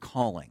problem with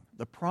calling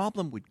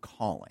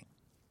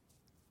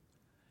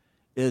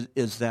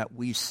is that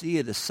we see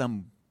it as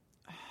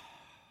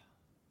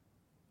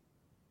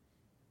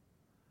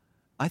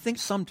I think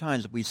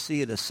sometimes we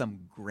see it as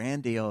some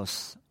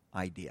grandiose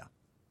idea.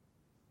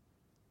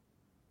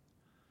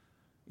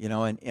 You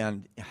know,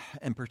 and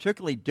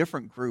particularly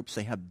different groups,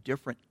 they have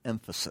different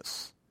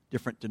emphasis.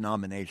 Different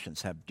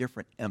denominations have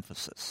different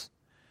emphasis.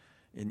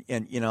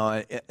 And you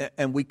know,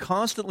 and we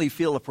constantly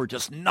feel if we're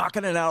just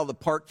knocking it out of the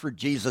park for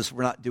Jesus,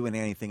 we're not doing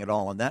anything at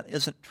all. And that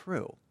isn't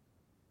true.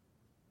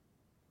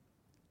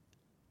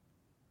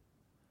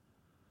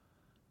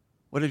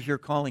 What is your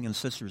calling in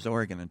Sisters,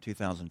 Oregon in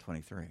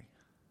 2023?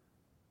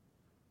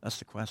 That's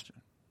the question.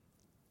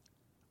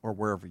 Or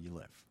wherever you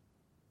live.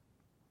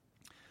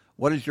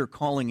 What is your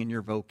calling in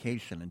your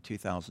vocation in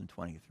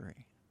 2023?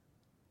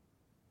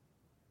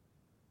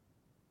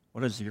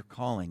 What is your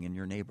calling in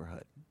your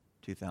neighborhood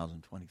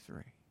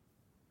 2023?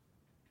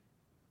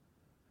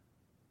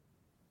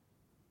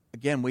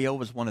 Again, we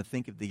always want to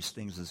think of these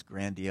things as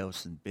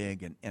grandiose and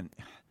big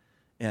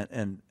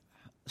and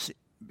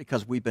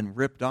because we've been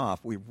ripped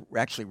off, we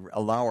actually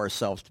allow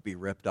ourselves to be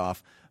ripped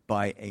off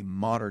by a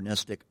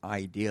modernistic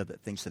idea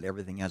that thinks that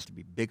everything has to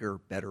be bigger,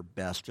 better,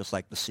 best, just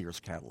like the Sears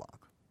catalog.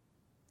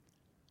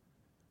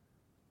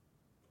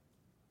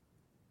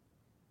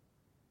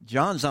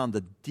 John's on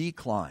the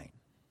decline.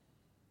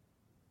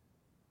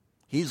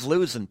 He's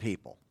losing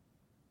people.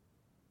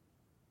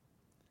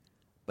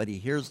 But he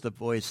hears the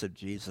voice of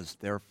Jesus,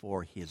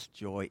 therefore his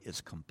joy is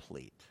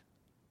complete.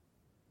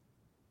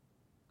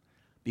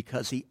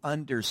 Because he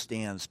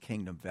understands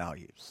kingdom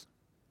values.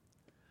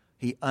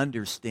 He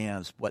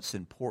understands what's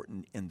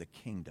important in the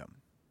kingdom.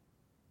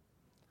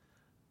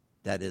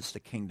 That is the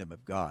kingdom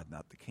of God,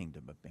 not the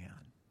kingdom of man.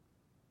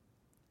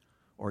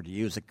 Or to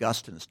use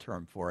Augustine's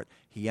term for it,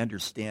 he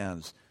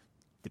understands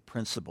the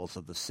principles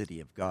of the city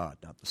of God,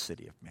 not the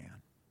city of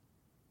man.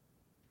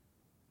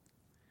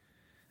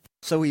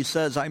 So he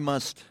says, he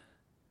must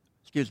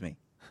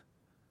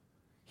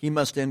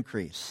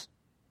increase.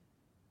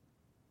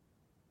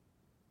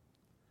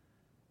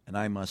 And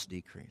I must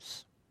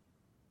decrease.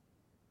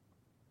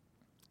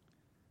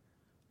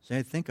 So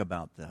I think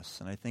about this,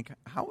 and I think,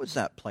 how is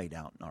that played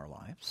out in our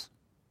lives?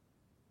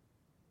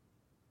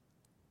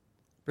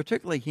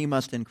 Particularly, he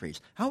must increase.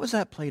 How is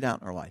that played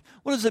out in our life?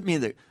 What does it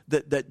mean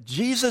that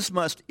Jesus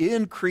must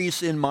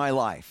increase in my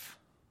life?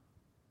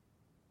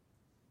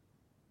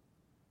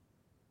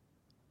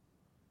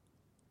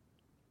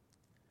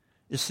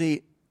 You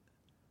see,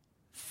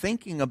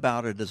 thinking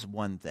about it is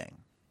one thing.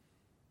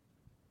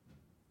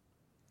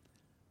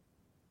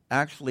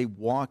 Actually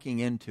walking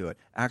into it,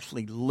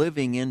 actually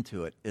living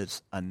into it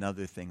is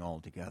another thing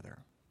altogether.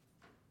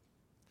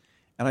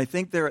 And I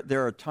think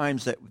there are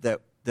times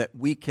that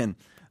we can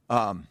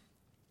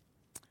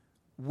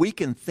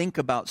think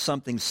about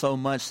something so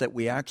much that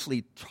we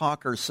actually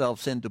talk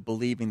ourselves into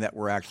believing that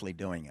we're actually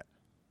doing it.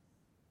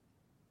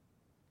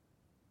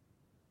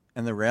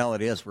 And the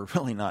reality is we're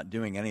really not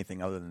doing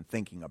anything other than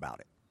thinking about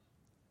it.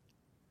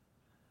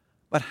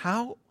 But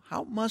how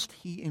must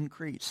he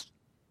increase?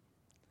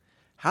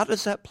 How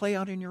does that play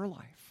out in your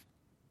life?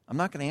 I'm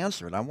not going to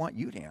answer it. I want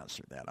you to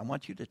answer that. I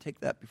want you to take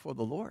that before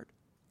the Lord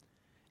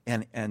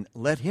and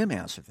let him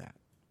answer that.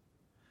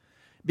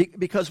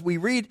 Because we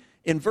read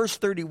in verse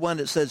 31,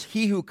 it says,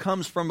 he who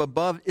comes from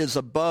above is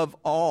above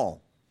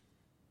all.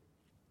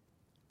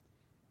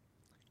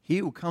 He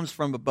who comes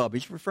from above,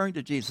 he's referring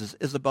to Jesus,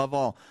 is above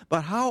all.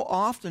 But how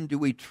often do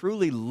we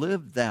truly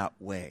live that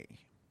way?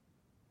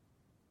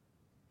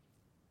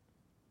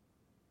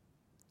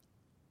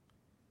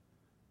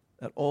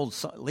 That old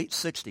late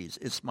 60s,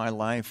 it's my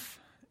life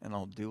and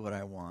I'll do what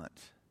I want.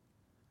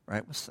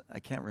 Right?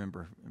 I can't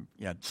remember.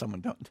 Yeah,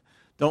 someone don't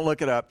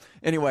look it up.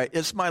 Anyway,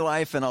 it's my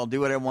life and I'll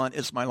do what I want.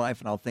 It's my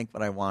life and I'll think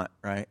what I want,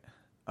 right?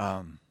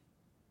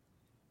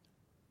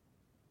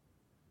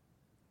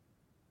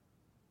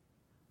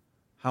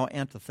 How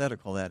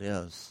antithetical that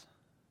is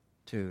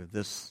to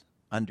this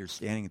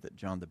understanding that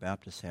John the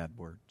Baptist had,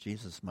 where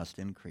Jesus must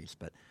increase,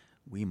 but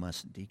we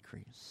must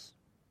decrease.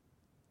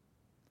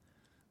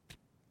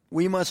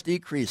 We must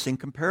decrease in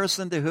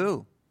comparison to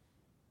who?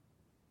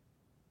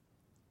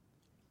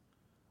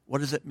 What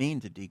does it mean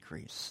to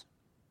decrease?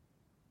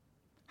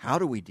 How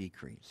do we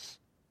decrease?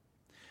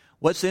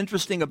 What's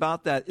interesting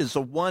about that is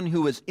the one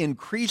who is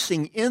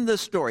increasing in the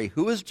story.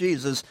 Who is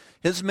Jesus?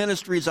 His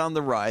ministry is on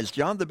the rise.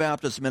 John the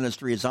Baptist's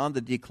ministry is on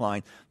the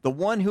decline. The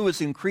one who is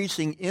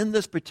increasing in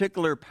this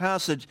particular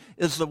passage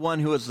is the one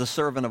who is the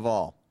servant of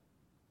all.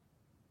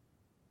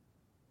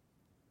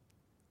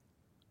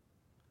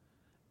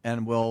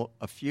 And will,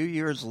 a few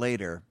years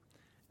later,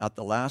 at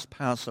the last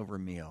Passover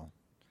meal,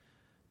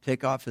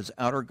 take off his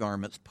outer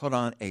garments, put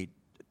on a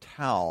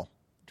towel,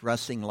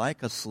 dressing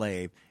like a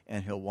slave,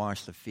 and he'll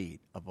wash the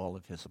feet of all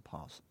of his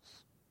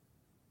apostles.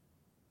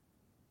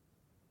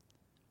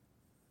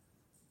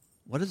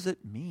 What does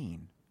it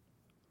mean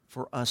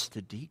for us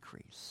to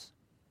decrease?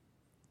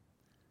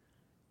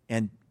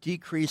 And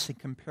decreasing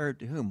compared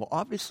to whom? Well,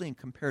 obviously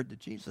compared to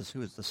Jesus,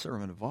 who is the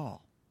servant of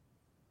all.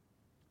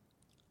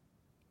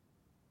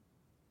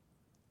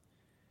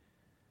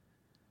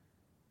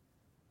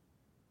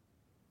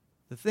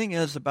 The thing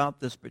is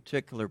about this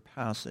particular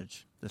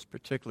passage, this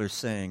particular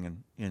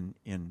saying in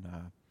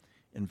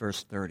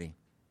verse 30,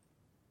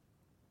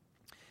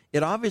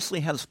 it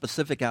obviously had a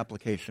specific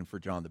application for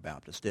John the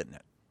Baptist, didn't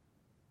it?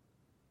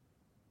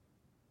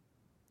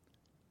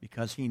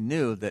 Because he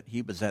knew that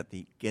he was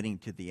getting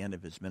to the end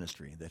of his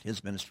ministry, that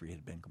his ministry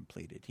had been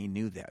completed. He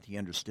knew that. He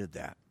understood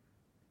that.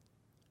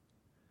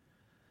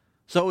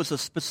 So it was a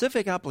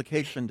specific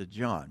application to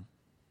John.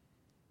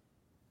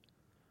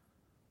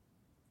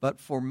 But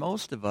for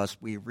most of us,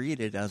 we read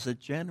it as a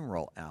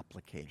general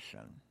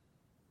application.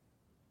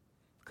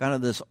 Kind of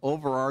this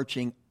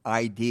overarching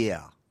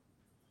idea.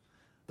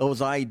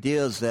 Those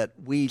ideas that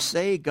we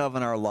say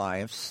govern our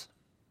lives,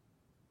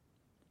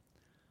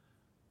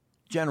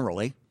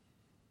 generally.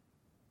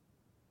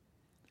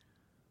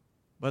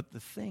 But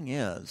the thing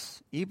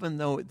is, even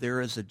though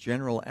there is a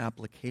general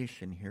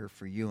application here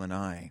for you and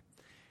I,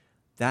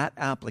 that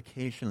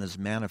application is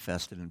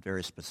manifested in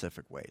very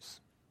specific ways.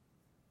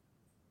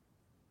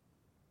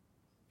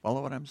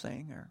 Follow what I'm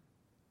saying here?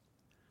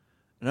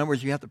 In other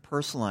words, you have to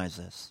personalize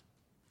this.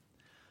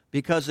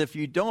 Because if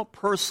you don't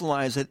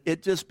personalize it,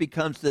 it just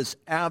becomes this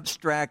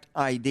abstract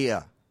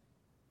idea.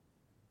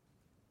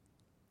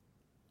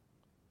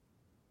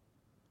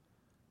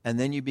 And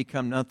then you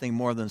become nothing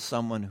more than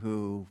someone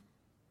who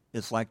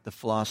is like the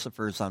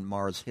philosophers on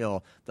Mars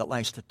Hill that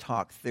likes to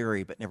talk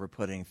theory but never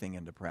put anything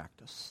into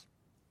practice.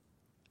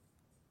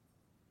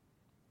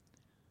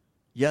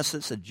 Yes,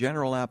 it's a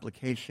general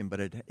application,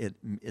 but it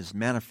is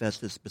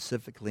manifested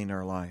specifically in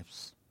our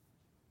lives.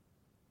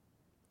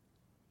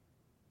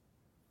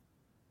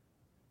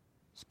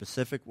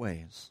 Specific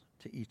ways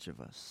to each of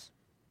us.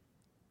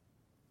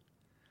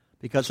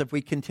 Because if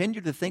we continue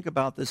to think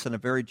about this in a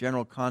very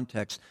general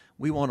context,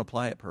 we won't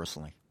apply it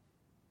personally.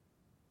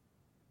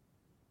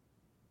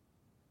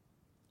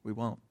 We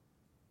won't.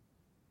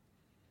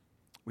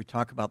 We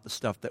talk about the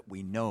stuff that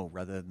we know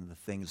rather than the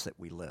things that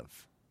we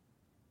live.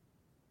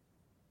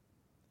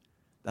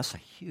 That's a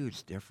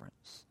huge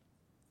difference.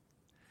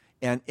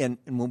 And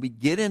when we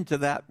get into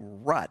that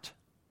rut,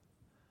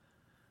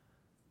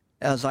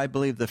 as I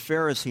believe the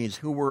Pharisees,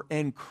 who were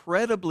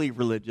incredibly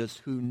religious,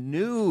 who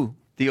knew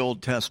the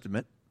Old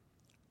Testament,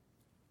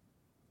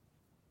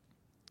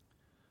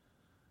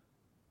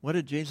 what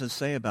did Jesus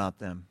say about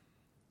them?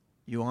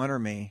 You honor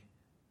me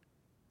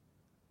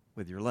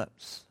with your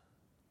lips,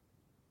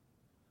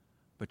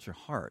 but your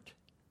heart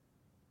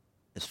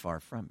is far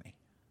from me.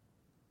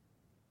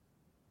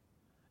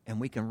 And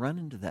we can run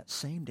into that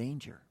same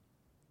danger.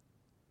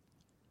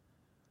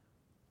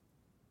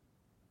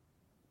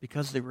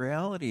 Because the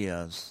reality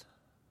is,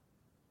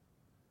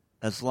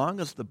 as long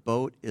as the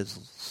boat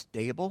is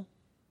stable,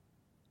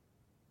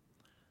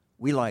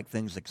 we like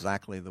things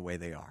exactly the way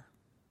they are.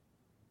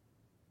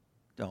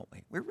 Don't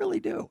we? We really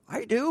do.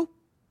 I do.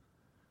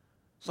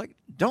 It's like,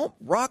 don't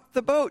rock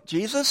the boat,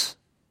 Jesus.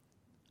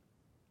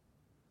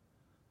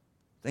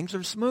 Things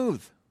are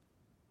smooth.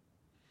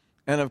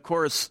 And of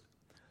course,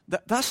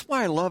 that's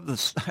why I love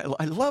this.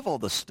 I love all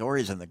the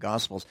stories in the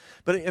Gospels.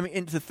 But I mean,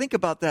 and to think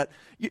about that,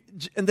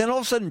 and then all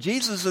of a sudden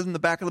Jesus is in the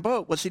back of the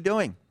boat. What's he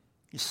doing?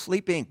 He's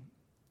sleeping.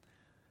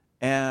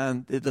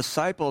 And the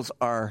disciples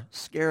are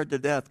scared to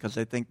death because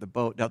they think the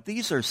boat. Now,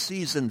 these are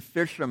seasoned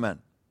fishermen.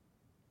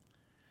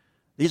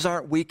 These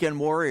aren't weekend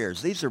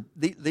warriors.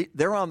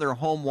 They're on their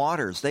home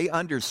waters. They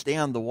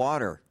understand the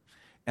water.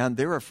 And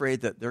they're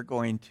afraid that they're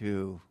going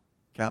to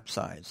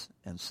capsize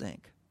and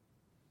sink.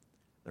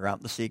 They're out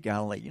in the Sea of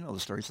Galilee. You know the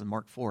stories in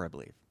Mark 4, I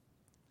believe.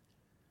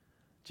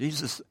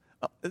 Jesus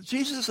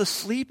is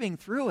sleeping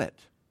through it.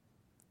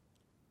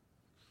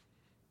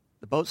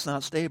 The boat's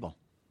not stable.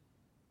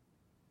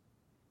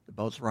 The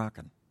boat's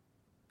rocking.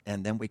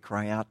 And then we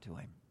cry out to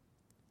him.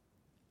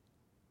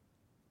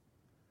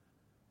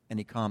 And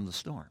he calmed the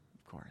storm,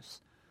 of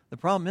course. The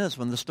problem is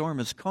when the storm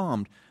is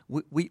calmed,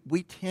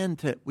 we tend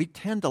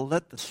to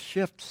let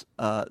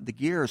the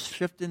gears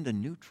shift into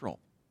neutral.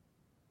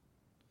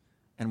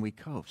 And we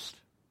coast.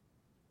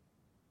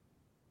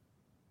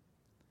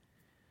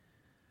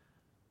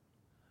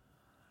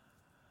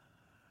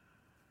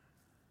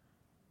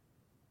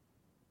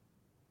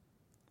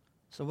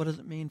 So what does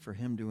it mean for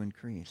him to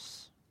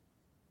increase?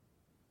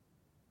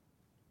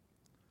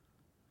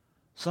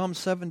 Psalm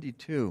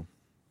 72,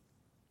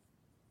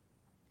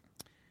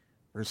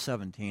 verse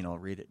 17, I'll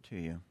read it to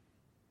you.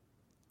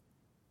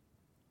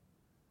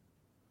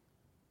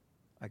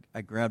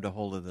 I grabbed a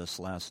hold of this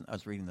I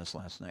was reading this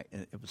last night,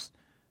 and it was,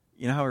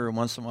 you know how every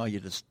once in a while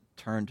you just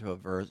turn to a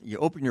verse, you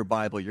open your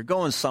Bible, you're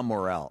going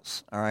somewhere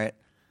else, all right?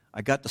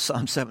 I got to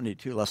Psalm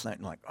 72 last night,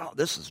 and I'm like, oh,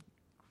 this is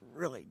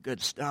really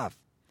good stuff.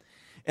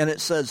 And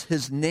it says,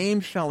 his name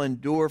shall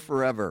endure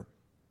forever.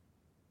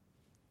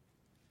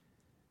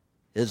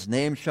 His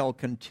name shall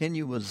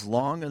continue as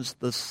long as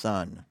the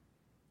sun,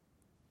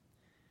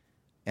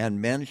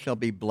 and men shall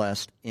be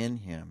blessed in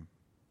him.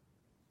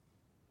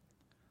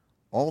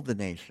 all the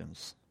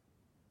nations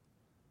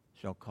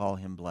shall call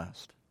him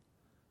blessed.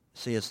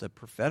 See, it's the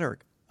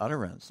prophetic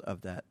utterance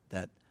of that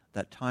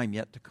time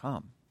yet to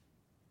come.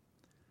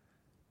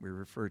 We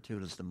refer to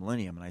it as the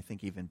millennium, and I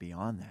think even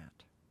beyond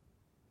that.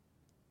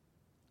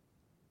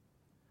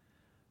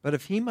 But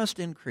if he must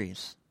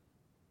increase,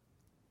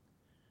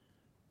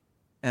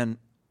 and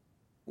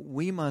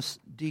we must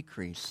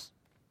decrease,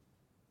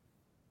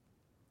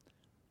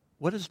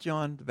 what is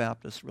John the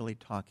Baptist really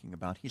talking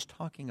about? He's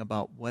talking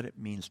about what it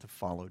means to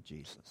follow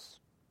Jesus.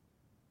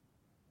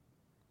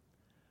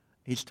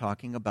 He's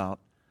talking about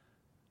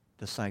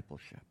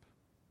discipleship.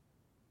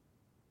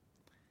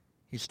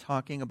 He's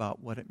talking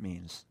about what it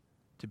means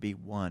to be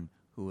one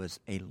who is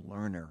a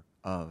learner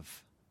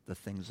of the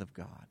things of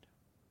God.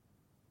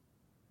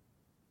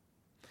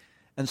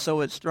 And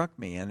so it struck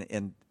me,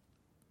 and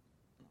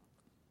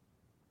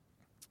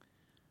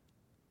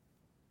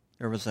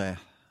there was a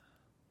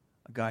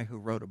guy who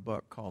wrote a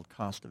book called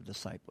Cost of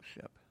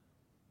Discipleship.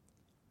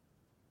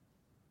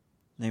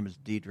 His name is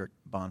Dietrich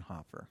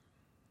Bonhoeffer.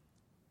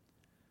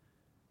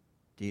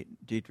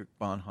 Dietrich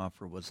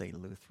Bonhoeffer was a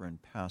Lutheran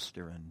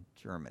pastor in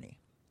Germany,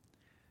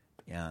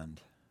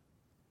 and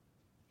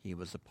he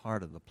was a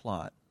part of the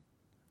plot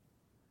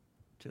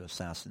to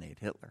assassinate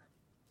Hitler,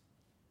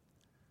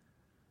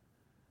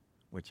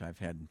 which I've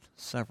had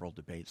several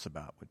debates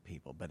about with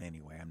people, but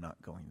anyway, I'm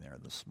not going there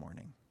this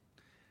morning.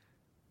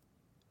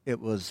 It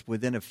was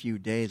within a few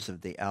days of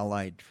the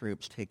Allied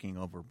troops taking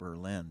over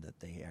Berlin that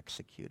they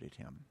executed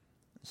him,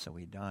 so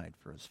he died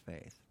for his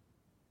faith.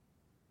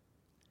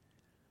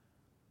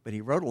 But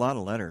he wrote a lot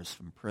of letters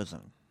from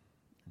prison.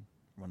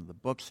 One of the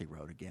books he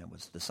wrote, again,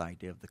 was this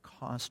idea of the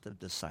cost of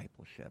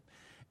discipleship.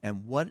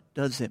 And what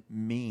does it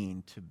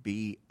mean to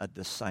be a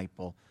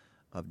disciple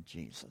of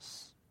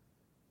Jesus?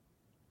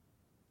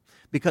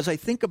 Because I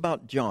think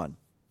about John.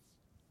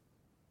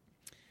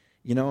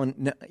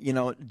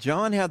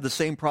 John had the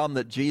same problem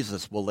that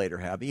Jesus will later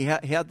have. He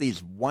had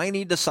these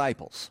whiny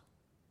disciples.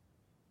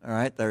 All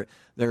right,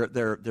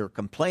 they're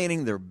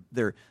complaining.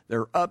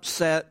 They're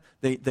upset.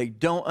 They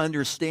don't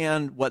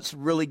understand what's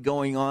really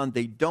going on.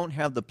 They don't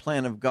have the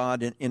plan of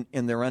God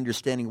in their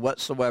understanding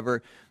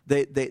whatsoever.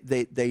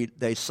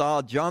 They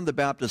saw John the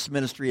Baptist's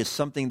ministry as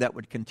something that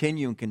would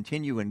continue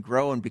and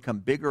grow and become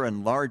bigger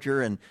and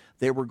larger, and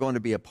they were going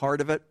to be a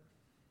part of it.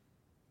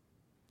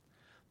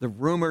 The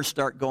rumors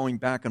start going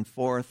back and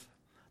forth.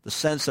 The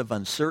sense of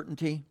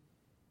uncertainty.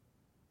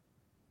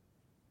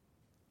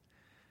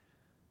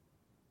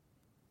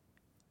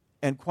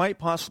 And quite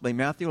possibly,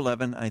 Matthew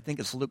 11, I think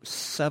it's Luke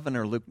 7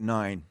 or Luke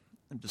 9,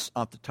 just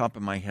off the top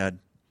of my head.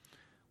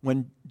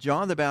 When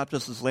John the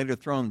Baptist is later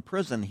thrown in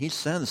prison, he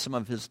sends some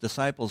of his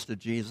disciples to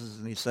Jesus,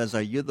 and he says,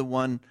 Are you the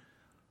one,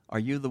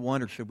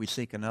 or should we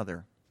seek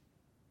another?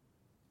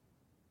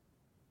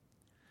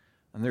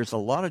 And there's a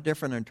lot of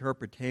different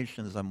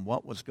interpretations on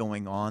what was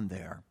going on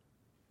there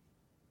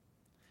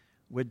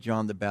with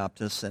John the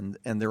Baptist, and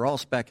they're all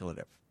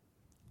speculative.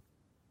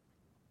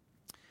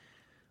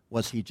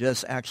 Was he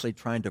just actually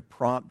trying to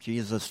prompt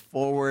Jesus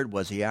forward?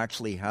 Was he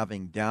actually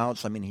having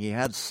doubts? I mean, he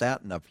had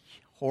sat in a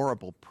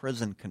horrible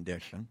prison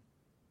condition.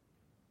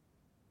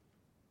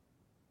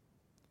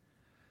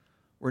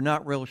 We're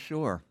not real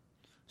sure.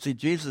 See,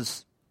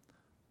 Jesus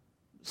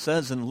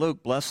says in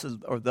Luke,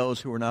 Blessed are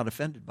those who are not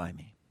offended by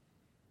me.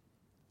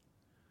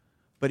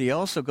 But he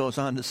also goes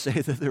on to say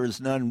that there is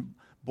none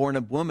born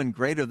of woman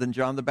greater than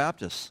John the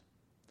Baptist,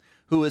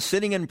 who is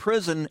sitting in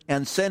prison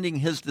and sending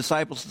his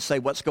disciples to say,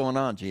 What's going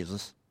on,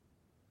 Jesus?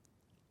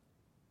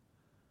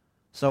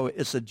 So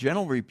it's a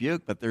gentle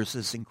rebuke, but there's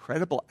this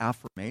incredible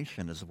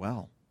affirmation as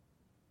well,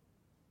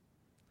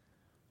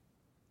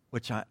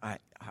 which I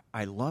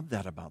love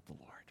that about the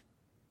Lord.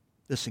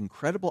 This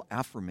incredible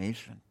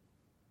affirmation.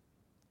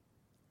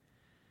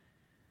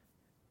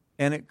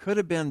 And it could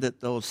have been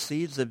that those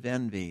seeds of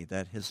envy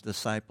that his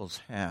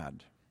disciples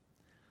had,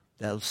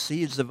 those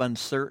seeds of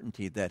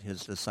uncertainty that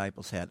his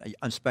disciples had,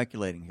 I'm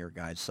speculating here,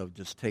 guys, so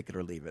just take it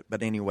or leave it.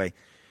 But anyway,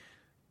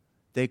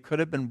 they could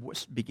have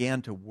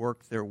began to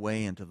work their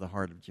way into the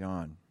heart of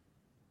John.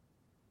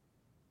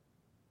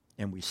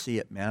 And we see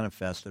it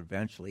manifest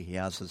eventually. He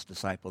has his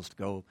disciples to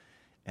go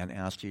and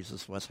ask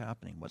Jesus, what's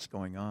happening? What's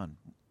going on?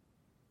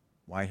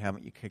 Why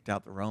haven't you kicked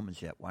out the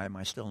Romans yet? Why am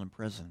I still in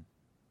prison?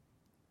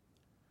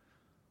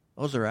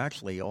 Those are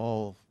actually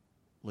all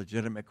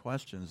legitimate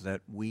questions that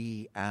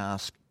we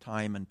ask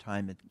time and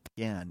time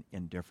again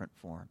in different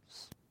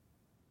forms.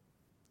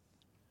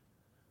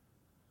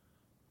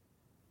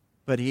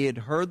 But he had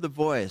heard the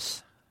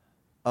voice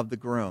of the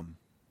groom.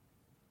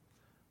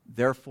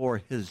 Therefore,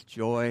 his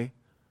joy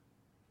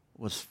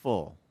was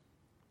full.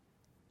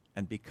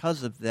 And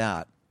because of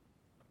that,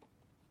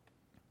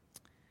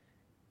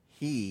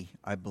 he,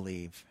 I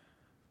believe,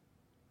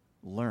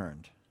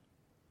 learned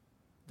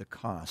the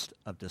cost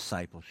of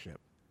discipleship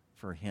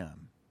for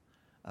him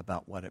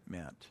about what it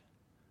meant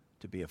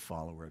to be a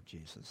follower of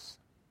Jesus.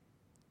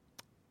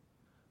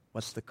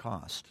 What's the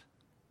cost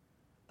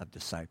of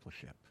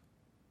discipleship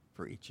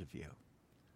for each of you?